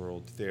Orthodox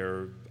world,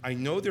 I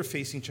know they're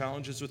facing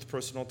challenges with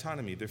personal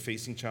autonomy. They're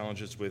facing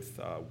challenges with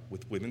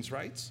women's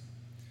rights.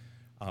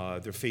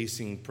 They're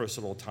facing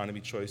personal autonomy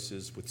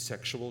choices with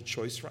sexual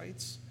choice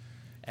rights.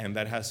 And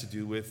that has to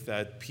do with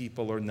that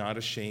people are not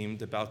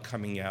ashamed about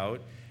coming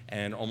out.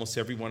 And almost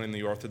everyone in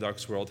the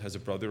Orthodox world has a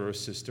brother or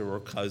sister or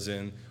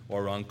cousin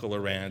or uncle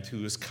or aunt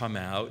who has come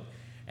out.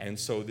 And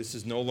so this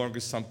is no longer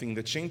something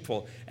that's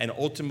shameful. And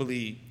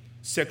ultimately,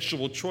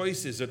 sexual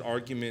choice is an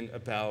argument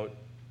about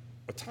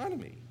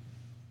autonomy.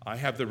 I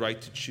have the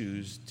right to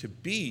choose to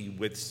be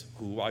with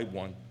who I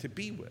want to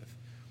be with.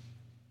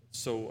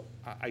 So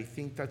I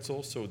think that's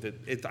also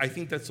I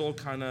think that's all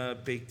kind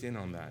of baked in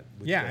on that.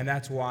 Yeah, and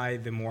that's why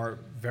the more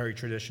very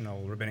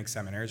traditional rabbinic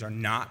seminaries are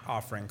not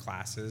offering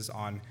classes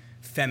on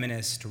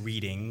feminist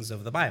readings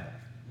of the Bible.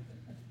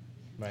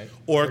 Right?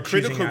 Or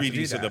critical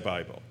readings of the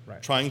Bible,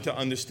 right. Trying to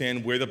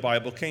understand where the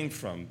Bible came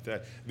from.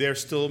 That they're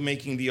still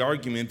making the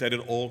argument that it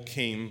all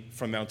came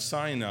from Mount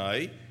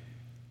Sinai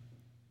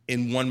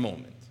in one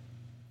moment.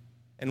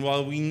 And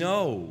while we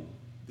know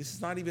this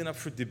is not even up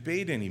for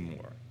debate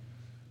anymore,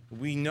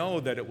 we know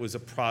that it was a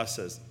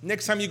process.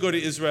 Next time you go to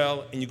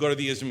Israel and you go to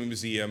the Israel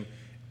Museum,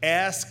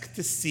 ask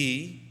to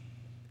see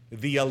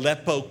the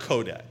Aleppo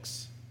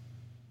Codex.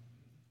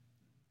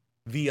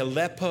 The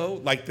Aleppo,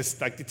 like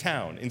the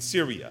town in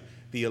Syria,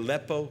 the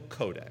Aleppo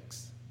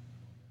Codex.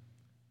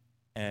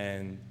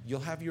 And you'll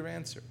have your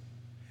answer.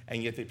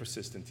 And yet they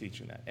persist in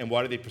teaching that. And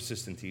why do they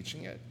persist in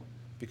teaching it?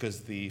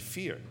 Because the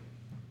fear.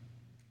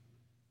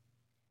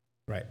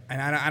 Right.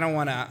 And I don't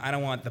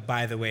want the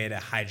by the way to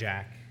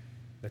hijack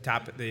the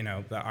top,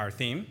 our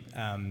theme.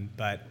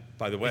 But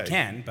by the way, it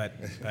can. But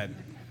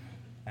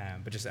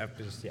just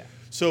yeah.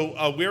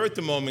 So we're at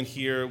the moment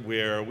here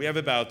where we have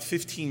about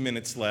 15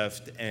 minutes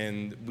left,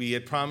 and we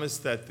had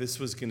promised that this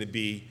was going to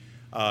be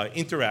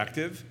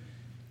interactive.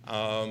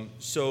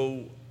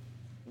 So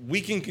we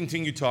can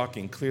continue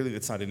talking. Clearly,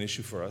 that's not an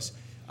issue for us.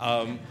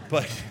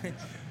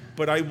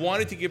 But I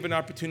wanted to give an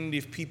opportunity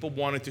if people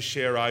wanted to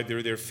share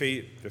either their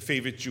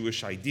favorite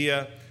Jewish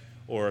idea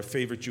or a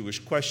favorite Jewish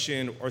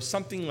question or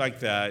something like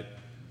that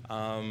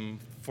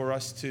for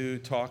us to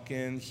talk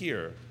in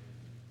here.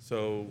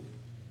 So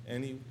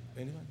anyone?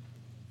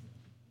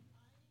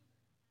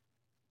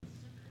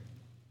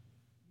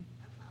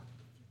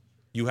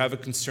 You have a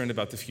concern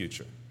about the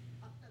future.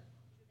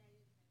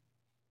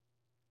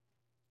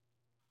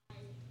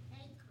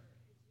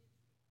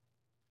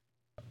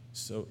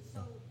 So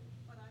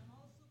but I'm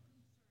also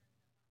concerned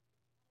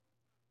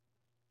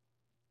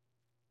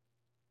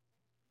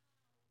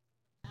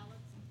about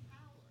balance of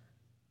power.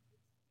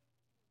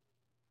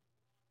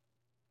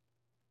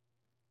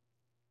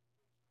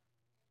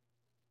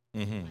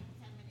 Mm-hmm.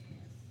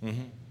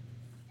 Mm-hmm.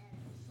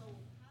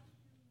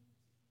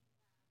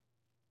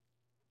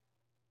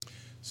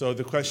 So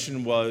the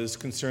question was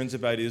concerns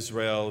about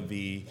Israel,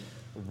 the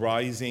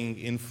rising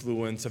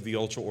influence of the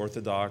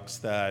ultra-Orthodox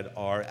that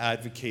are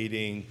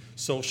advocating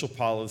social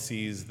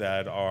policies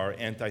that are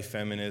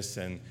anti-feminist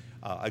and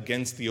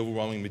against the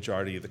overwhelming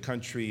majority of the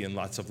country in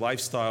lots of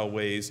lifestyle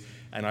ways.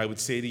 And I would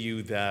say to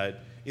you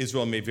that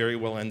Israel may very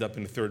well end up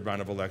in the third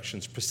round of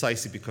elections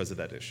precisely because of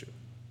that issue,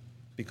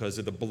 because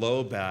of the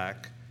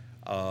blowback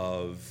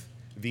of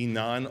the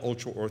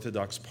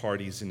non-ultra-Orthodox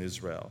parties in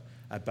Israel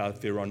about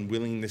their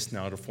unwillingness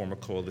now to form a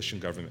coalition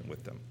government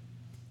with them.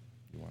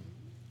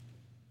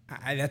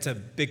 That's a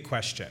big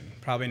question.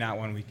 Probably not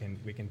one we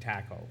can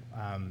tackle.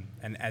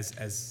 And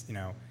as you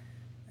know,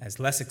 as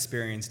less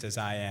experienced as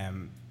I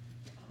am,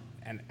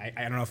 and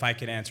I don't know if I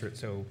can answer it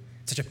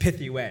such a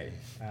pithy way,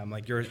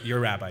 like your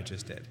rabbi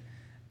just did.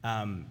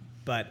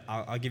 But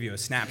I'll give you a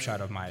snapshot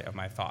of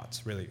my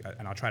thoughts, really,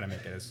 and I'll try to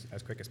make it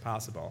as quick as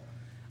possible.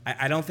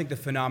 I don't think the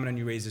phenomenon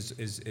you raise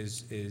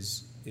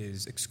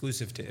is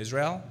exclusive to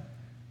Israel.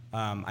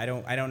 I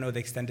don't know the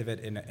extent of it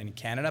in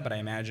Canada, but I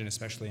imagine,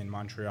 especially in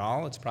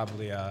Montreal, it's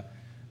probably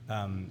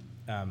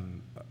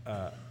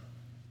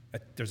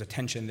there's a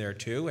tension there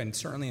too, and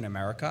certainly in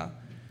America,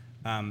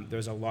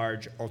 there's a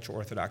large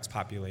ultra-Orthodox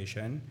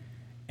population,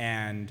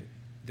 and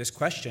this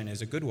question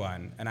is a good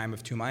one, and I'm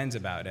of two minds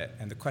about it.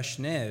 And the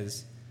question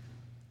is,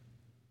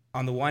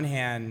 on the one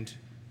hand,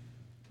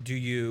 do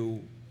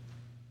you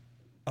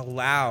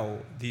allow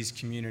these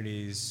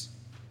communities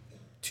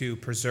to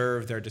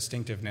preserve their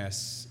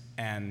distinctiveness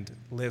and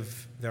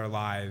live their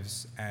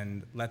lives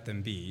and let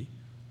them be,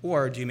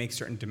 or do you make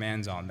certain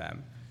demands on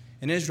them?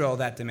 In Israel,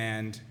 that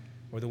demand,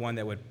 or the one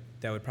that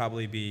would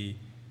probably be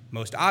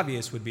most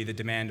obvious, would be the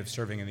demand of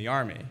serving in the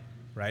army,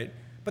 right?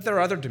 But there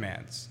are other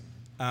demands.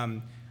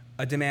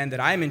 A demand that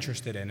I'm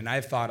interested in, and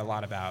I've thought a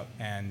lot about,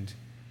 and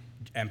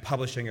am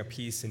publishing a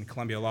piece in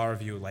Columbia Law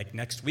Review like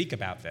next week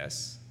about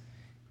this,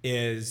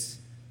 is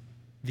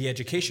the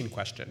education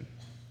question,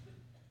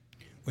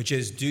 which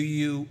is, do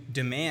you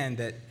demand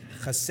that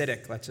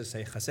Hasidic, let's just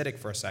say Hasidic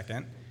for a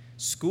second,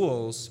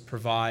 schools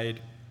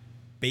provide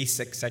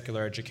basic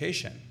secular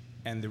education?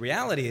 And the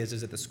reality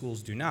is that the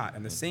schools do not.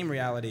 And the same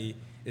reality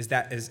is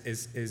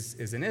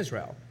in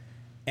Israel.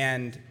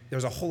 And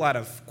there's a whole lot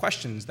of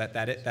questions that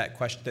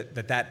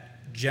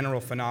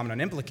general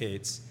phenomenon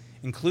implicates,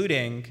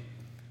 including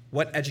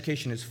what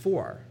education is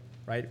for,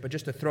 right? But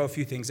just to throw a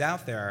few things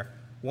out there,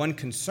 one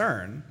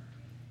concern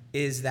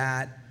is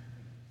that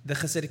the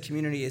Hasidic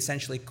community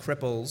essentially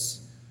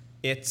cripples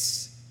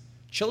its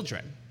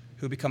children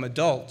who become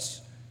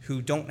adults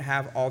who don't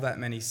have all that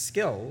many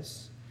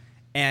skills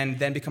and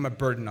then become a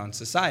burden on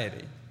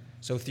society.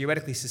 So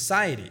theoretically,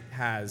 society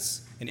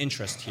has an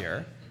interest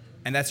here,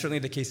 and that's certainly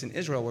the case in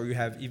Israel, where you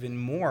have even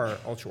more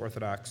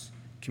ultra-Orthodox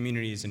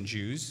communities and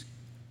Jews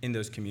in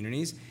those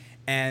communities,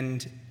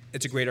 and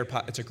it's a greater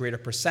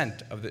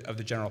percent of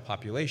the general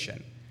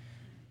population.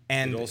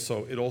 And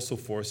it also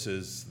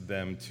forces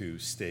them to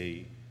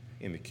stay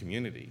in the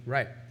community,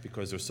 right,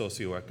 because their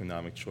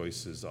socioeconomic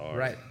choices are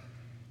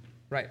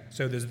right.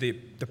 So there's the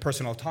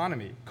personal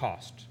autonomy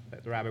cost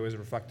that the rabbi was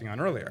reflecting on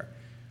earlier,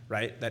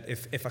 right? That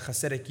if a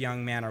Hasidic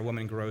young man or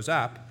woman grows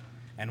up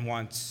and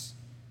wants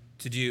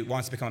to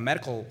become a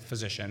medical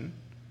physician,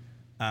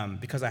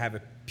 because I have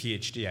a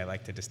PhD, I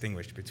like to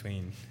distinguish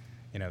between,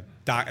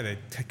 the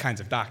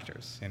kinds of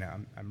doctors.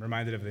 I'm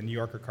reminded of the New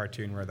Yorker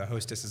cartoon where the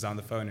hostess is on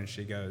the phone and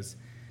she goes,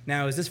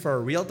 "Now, is this for a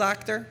real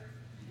doctor?"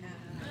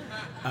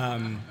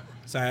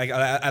 So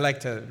I like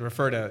to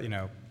refer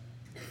to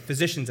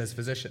physicians as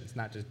physicians,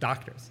 not just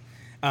doctors.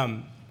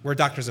 We're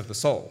doctors of the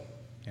soul,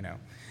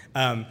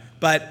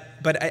 But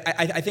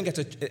I think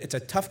it's a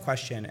tough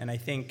question, and I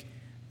think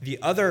the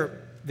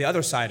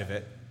other side of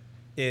it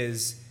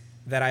is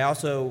that I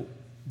also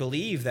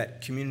believe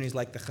that communities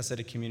like the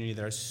Hasidic community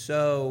that are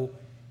so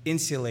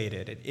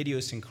insulated and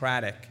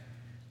idiosyncratic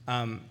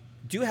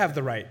do have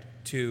the right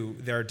to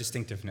their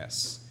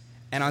distinctiveness,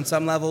 and on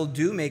some level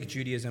do make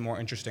Judaism more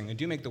interesting, and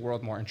do make the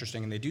world more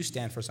interesting, and they do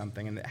stand for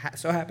something, and it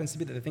so happens to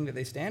be that the thing that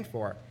they stand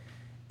for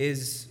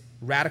is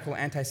radical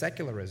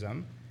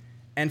anti-secularism,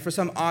 and for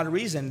some odd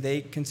reason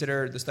they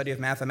consider the study of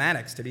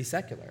mathematics to be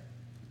secular.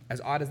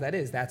 As odd as that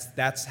is,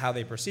 that's how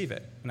they perceive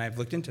it, and I've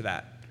looked into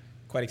that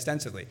quite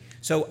extensively.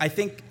 So I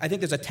think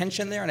there's a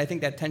tension there, and I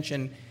think that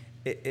tension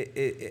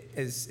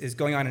is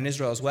going on in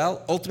Israel as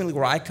well. Ultimately,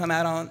 where I come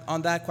out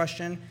on that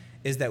question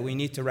is that we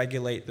need to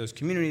regulate those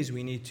communities,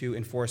 we need to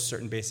enforce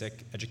certain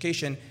basic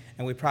education,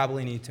 and we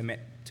probably need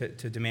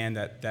to demand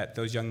that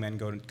those young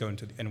men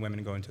and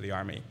women go into the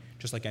army,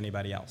 just like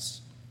anybody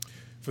else.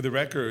 For the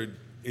record,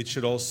 it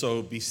should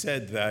also be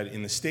said that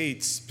in the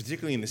States,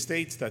 particularly in the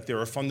States, that there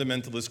are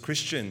fundamentalist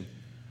Christian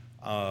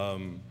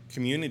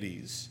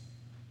communities,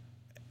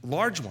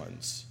 large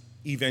ones,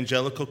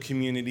 evangelical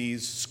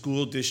communities,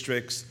 school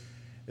districts,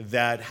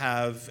 that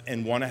have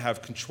and want to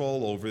have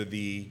control over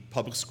the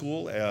public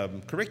school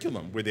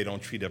curriculum, where they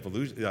don't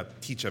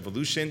teach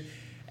evolution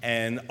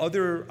and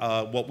other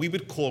what we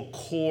would call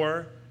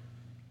core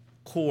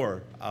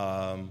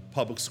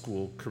public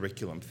school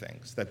curriculum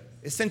things, that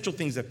essential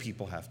things that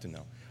people have to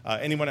know.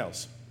 Anyone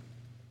else?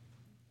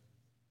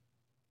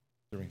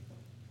 Doreen.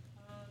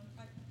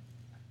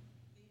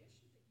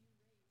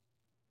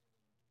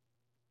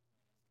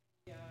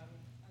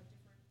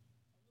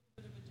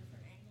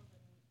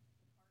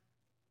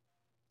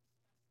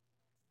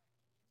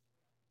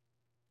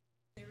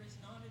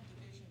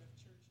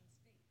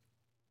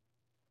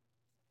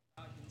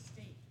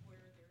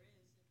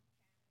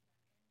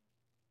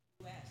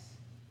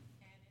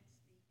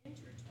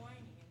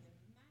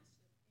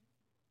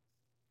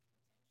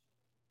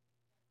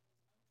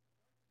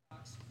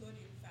 Could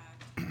in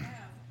fact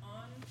have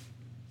on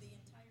the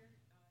entire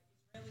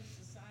Israeli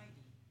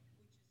society,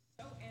 which is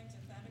so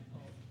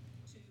antithetical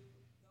to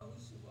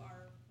those who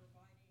are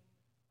providing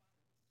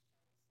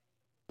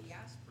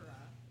diaspora,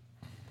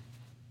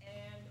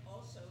 and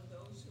also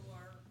those who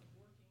are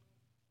working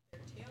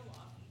their tail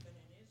off even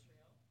in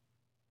Israel,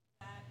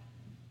 that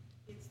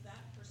it's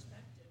that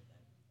perspective that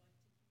we'd like to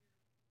hear.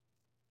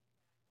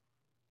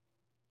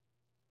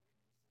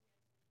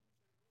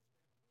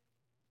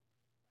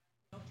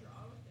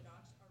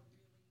 Ultra-Orthodox are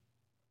really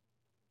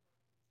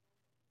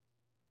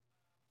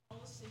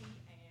policy and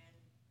future.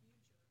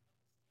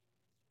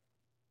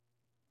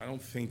 I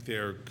don't think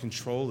they're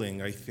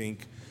controlling. I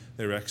think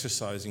they're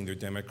exercising their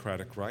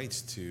democratic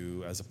rights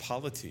as a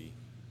polity.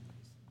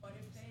 But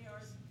if they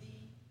are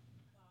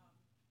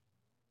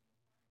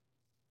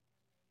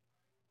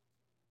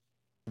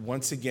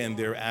Once again,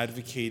 they're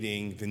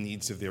advocating the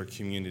needs of their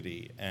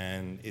community,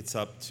 and it's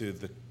up to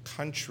the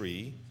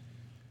country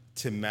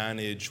to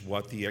manage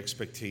what the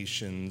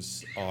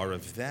expectations are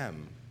of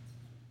them.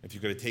 If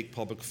you're going to take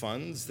public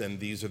funds, then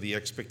these are the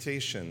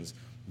expectations.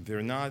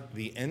 They're not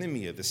the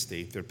enemy of the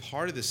state. They're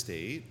part of the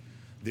state.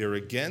 They're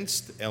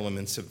against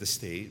elements of the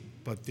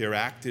state, but they're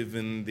active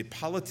in the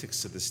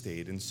politics of the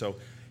state. And so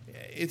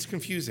it's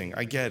confusing.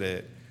 I get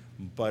it.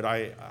 But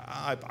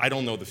I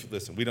don't know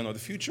listen, we don't know the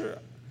future.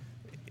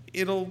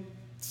 They'll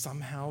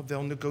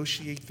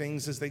negotiate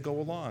things as they go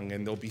along,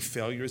 and there'll be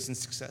failures and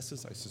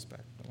successes, I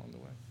suspect, along the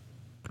way.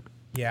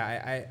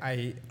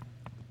 Yeah,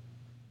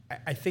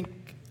 I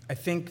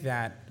think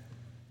that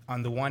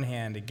on the one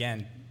hand,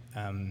 again,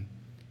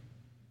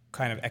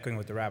 kind of echoing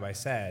what the rabbi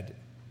said,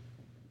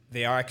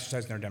 they are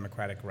exercising their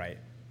democratic right,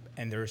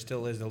 and there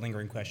still is the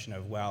lingering question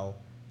of, well,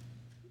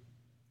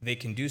 they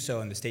can do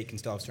so and the state can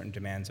still have certain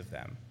demands of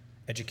them.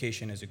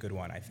 Education is a good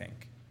one, I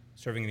think.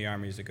 Serving in the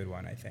army is a good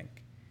one, I think.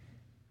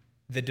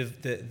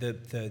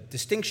 The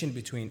distinction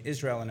between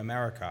Israel and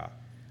America,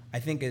 I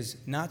think, is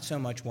not so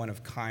much one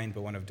of kind,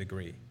 but one of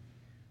degree.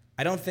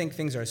 I don't think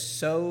things are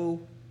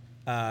so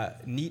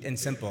neat and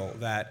simple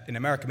that in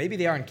America, maybe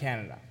they are in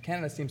Canada.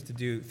 Canada seems to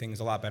do things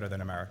a lot better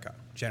than America,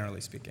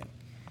 generally speaking.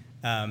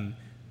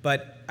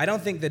 But I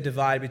don't think the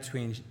divide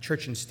between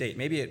church and state,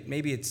 maybe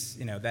it's,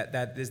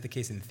 that is the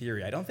case in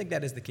theory. I don't think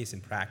that is the case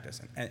in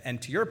practice.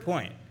 And to your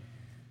point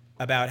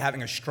about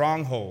having a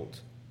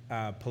stronghold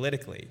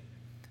politically,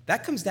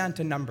 that comes down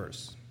to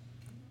numbers,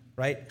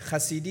 right?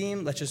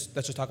 Hasidim, let's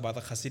just talk about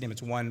the Hasidim.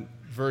 It's one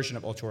version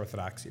of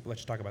ultra-Orthodoxy, but let's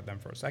just talk about them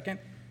for a second.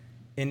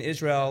 In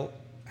Israel,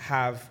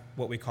 have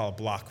what we call a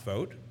block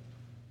vote,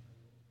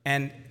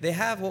 and they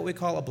have what we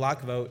call a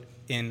block vote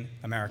in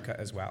America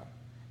as well,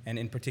 and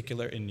in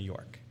particular in New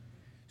York.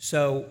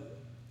 So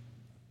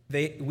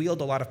they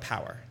wield a lot of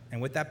power,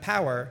 and with that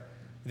power,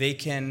 they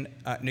can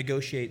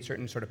negotiate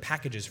certain sort of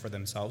packages for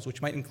themselves,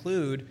 which might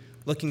include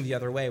looking the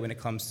other way when it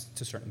comes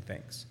to certain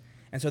things.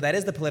 And so that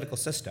is the political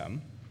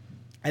system.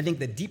 I think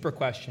the deeper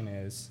question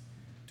is,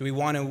 do we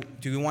want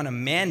to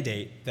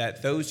mandate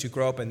that those who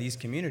grow up in these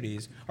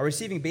communities are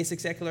receiving basic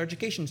secular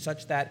education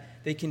such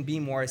that they can be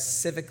more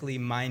civically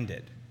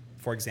minded,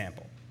 for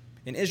example?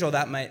 In Israel,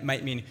 that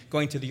might mean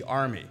going to the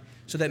army,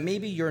 so that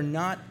maybe you're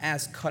not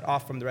as cut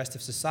off from the rest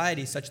of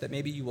society such that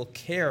maybe you will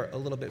care a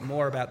little bit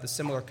more about the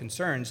similar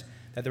concerns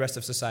that the rest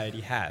of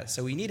society has.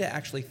 So we need to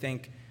actually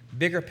think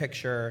bigger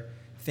picture,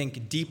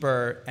 think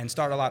deeper, and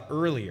start a lot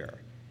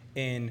earlier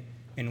in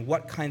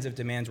what kinds of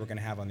demands we're going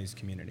to have on these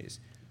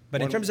communities.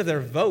 But in terms of their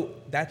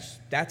vote,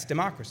 that's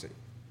democracy.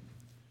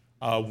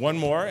 One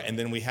more, and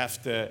then we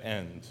have to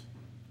end.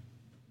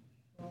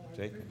 Well, I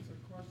Jacob? think it's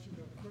a question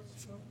of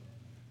principle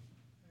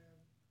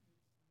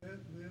and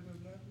live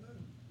and let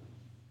live.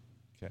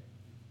 Okay.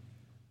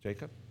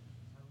 Jacob?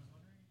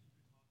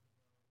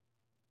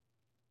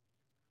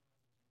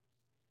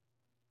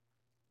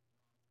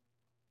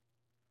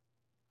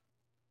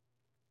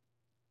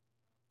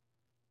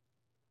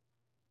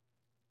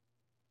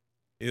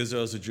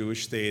 Israel is a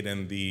Jewish state,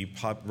 and the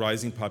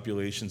rising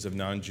populations of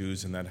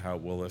non-Jews, and that how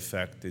it will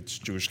affect its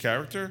Jewish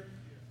character?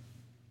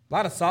 A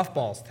lot of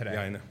softballs today.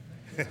 Yeah, I know.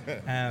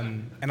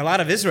 And a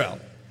lot of Israel.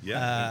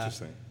 Yeah,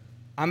 interesting.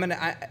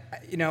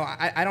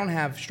 I don't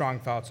have strong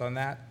thoughts on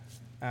that,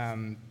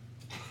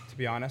 to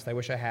be honest. I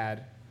wish I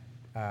had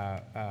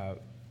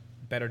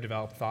better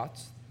developed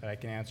thoughts that I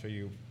can answer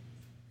you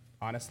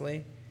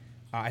honestly.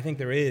 I think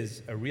there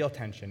is a real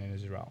tension in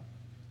Israel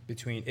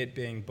between it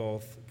being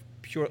both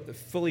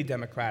fully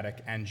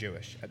democratic and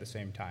Jewish at the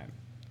same time.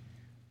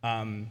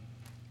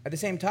 At the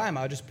same time,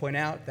 I'll just point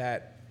out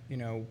that,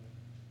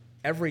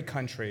 every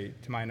country,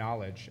 to my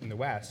knowledge, in the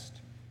West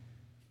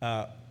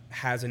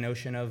has a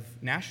notion of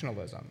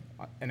nationalism,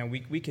 and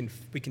we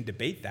can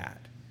debate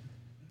that.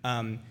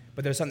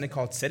 But there's something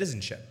called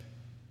citizenship,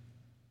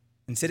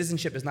 and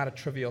citizenship is not a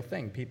trivial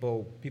thing.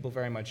 People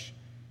very much,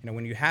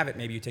 when you have it,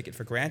 maybe you take it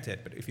for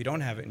granted. But if you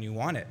don't have it and you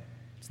want it,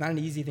 it's not an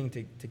easy thing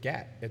to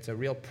get. It's a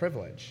real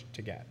privilege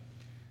to get.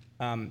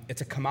 It's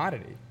a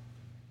commodity.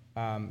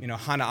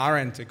 Hannah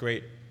Arendt, a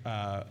great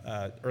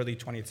early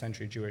 20th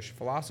century Jewish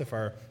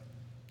philosopher,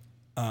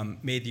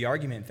 made the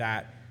argument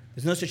that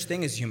there's no such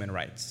thing as human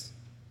rights.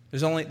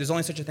 There's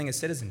only such a thing as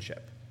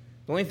citizenship.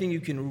 The only thing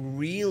you can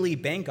really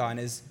bank on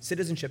is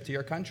citizenship to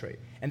your country.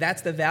 And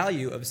that's the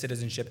value of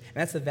citizenship, and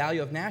that's the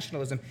value of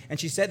nationalism. And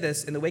she said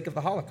this in the wake of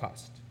the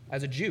Holocaust,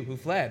 as a Jew who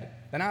fled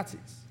the Nazis.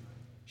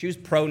 She was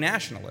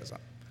pro-nationalism.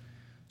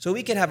 So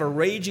we could have a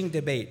raging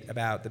debate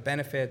about the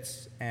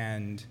benefits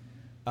and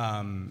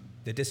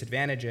the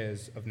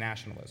disadvantages of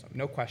nationalism,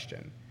 no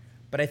question.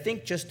 But I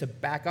think just to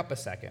back up a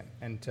second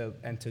and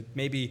to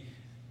maybe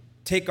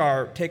take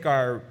our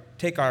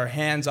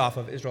hands off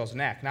of Israel's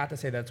neck, not to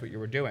say that's what you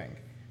were doing,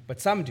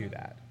 but some do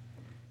that,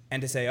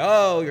 and to say,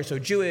 oh, you're so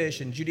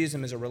Jewish and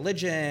Judaism is a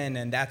religion,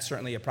 and that's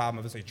certainly a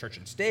problem of, say, church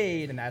and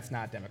state, and that's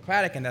not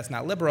democratic and that's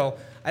not liberal.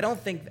 I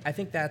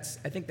think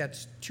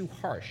that's too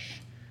harsh.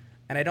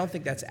 And I don't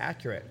think that's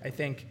accurate. I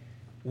think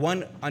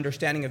one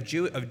understanding of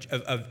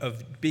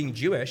being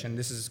Jewish, and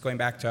this is going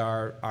back to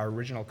our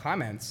original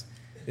comments,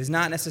 is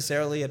not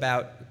necessarily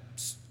about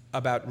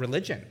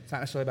religion. It's not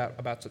necessarily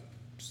about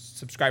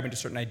subscribing to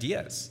certain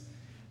ideas.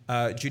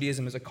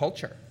 Judaism is a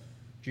culture.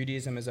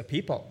 Judaism is a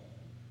people.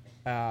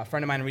 A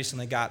friend of mine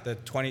recently got the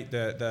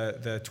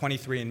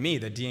 23andMe,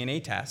 the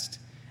DNA test,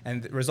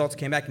 and the results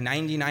came back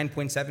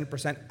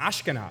 99.7%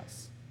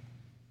 Ashkenaz,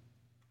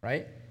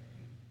 right?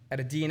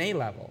 At a DNA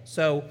level.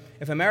 So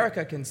if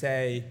America can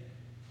say,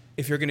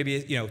 if you're going to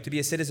be, to be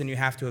a citizen, you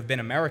have to have been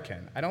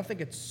American, I don't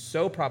think it's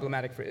so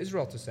problematic for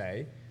Israel to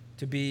say,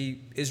 to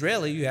be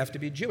Israeli, you have to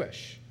be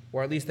Jewish,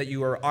 or at least that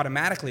you are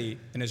automatically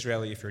an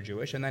Israeli if you're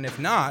Jewish, and then if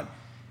not,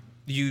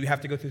 you have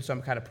to go through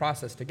some kind of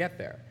process to get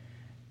there.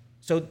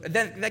 So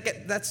then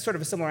that's sort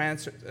of a similar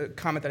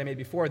comment that I made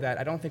before, that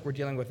I don't think we're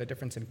dealing with a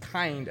difference in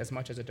kind as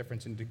much as a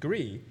difference in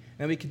degree. And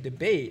then we can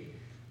debate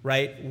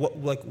right?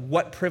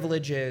 What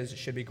privileges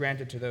should be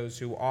granted to those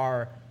who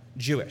are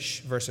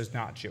Jewish versus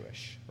not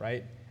Jewish,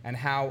 right? And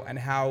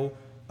how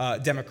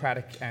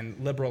democratic and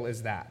liberal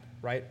is that,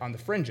 right? On the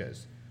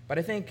fringes. But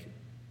I think,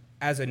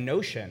 as a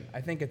notion,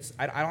 I think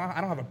I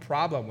don't have a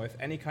problem with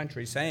any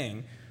country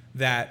saying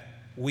that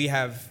we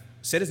have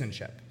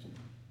citizenship.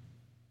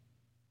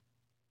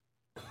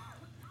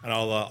 And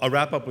I'll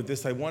wrap up with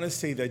this. I want to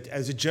say that,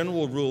 as a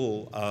general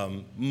rule,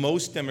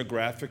 most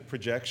demographic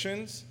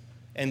projections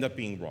end up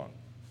being wrong.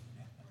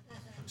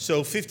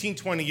 So 15,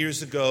 20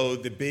 years ago,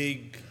 the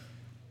big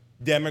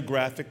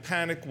demographic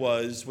panic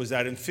was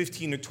that in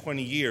 15 or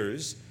 20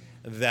 years,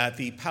 that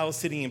the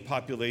Palestinian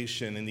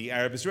population and the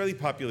Arab-Israeli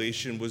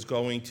population was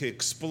going to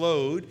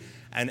explode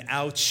and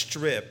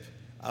outstrip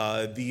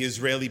the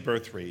Israeli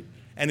birth rate.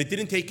 And it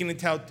didn't take into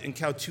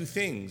account two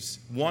things.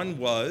 One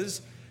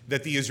was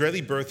that the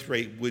Israeli birth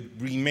rate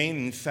would remain,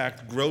 in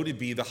fact, grow to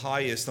be the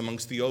highest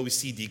amongst the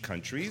OECD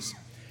countries.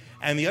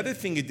 And the other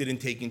thing it didn't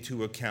take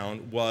into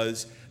account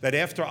was that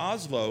after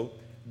Oslo,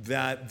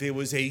 that there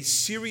was a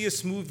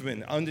serious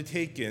movement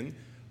undertaken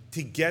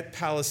to get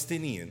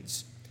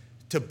Palestinians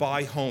to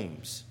buy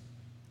homes,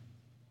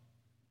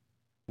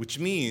 which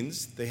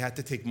means they had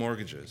to take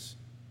mortgages,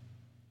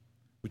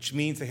 which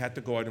means they had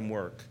to go out and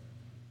work,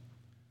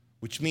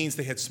 which means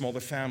they had smaller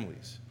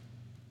families.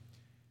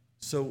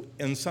 So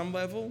on some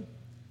level,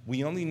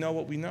 we only know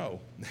what we know.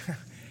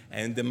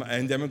 and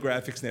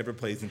demographics never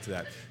plays into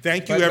that.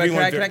 Thank you,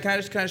 everyone. Can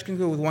I just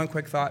conclude with one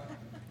quick thought?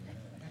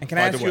 And can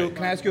I ask you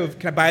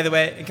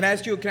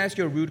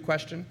a rude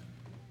question?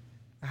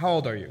 How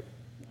old are you?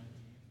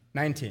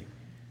 19.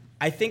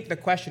 I think the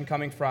question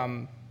coming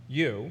from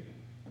you,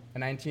 a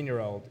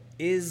 19-year-old,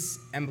 is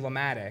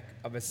emblematic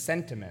of a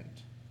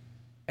sentiment,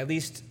 at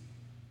least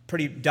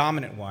pretty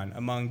dominant one,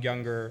 among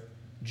younger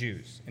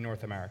Jews in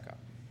North America.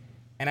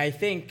 And I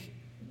think,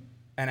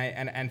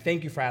 and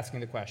thank you for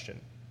asking the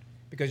question,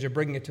 because you're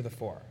bringing it to the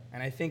fore.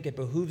 And I think it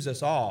behooves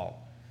us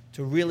all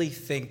to really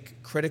think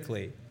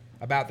critically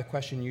about the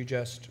question you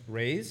just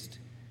raised,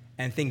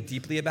 and think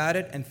deeply about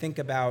it, and think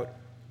about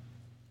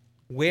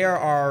where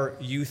our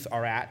youth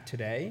are at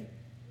today,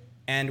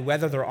 and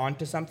whether they're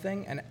onto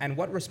something, and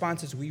what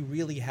responses we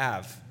really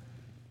have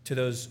to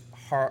those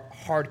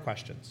hard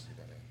questions.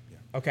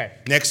 Okay.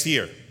 Next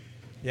year.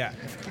 Yeah.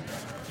 Thank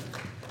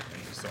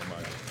you so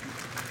much.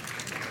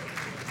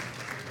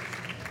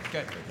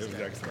 Good. It was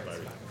excellent,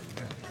 Larry.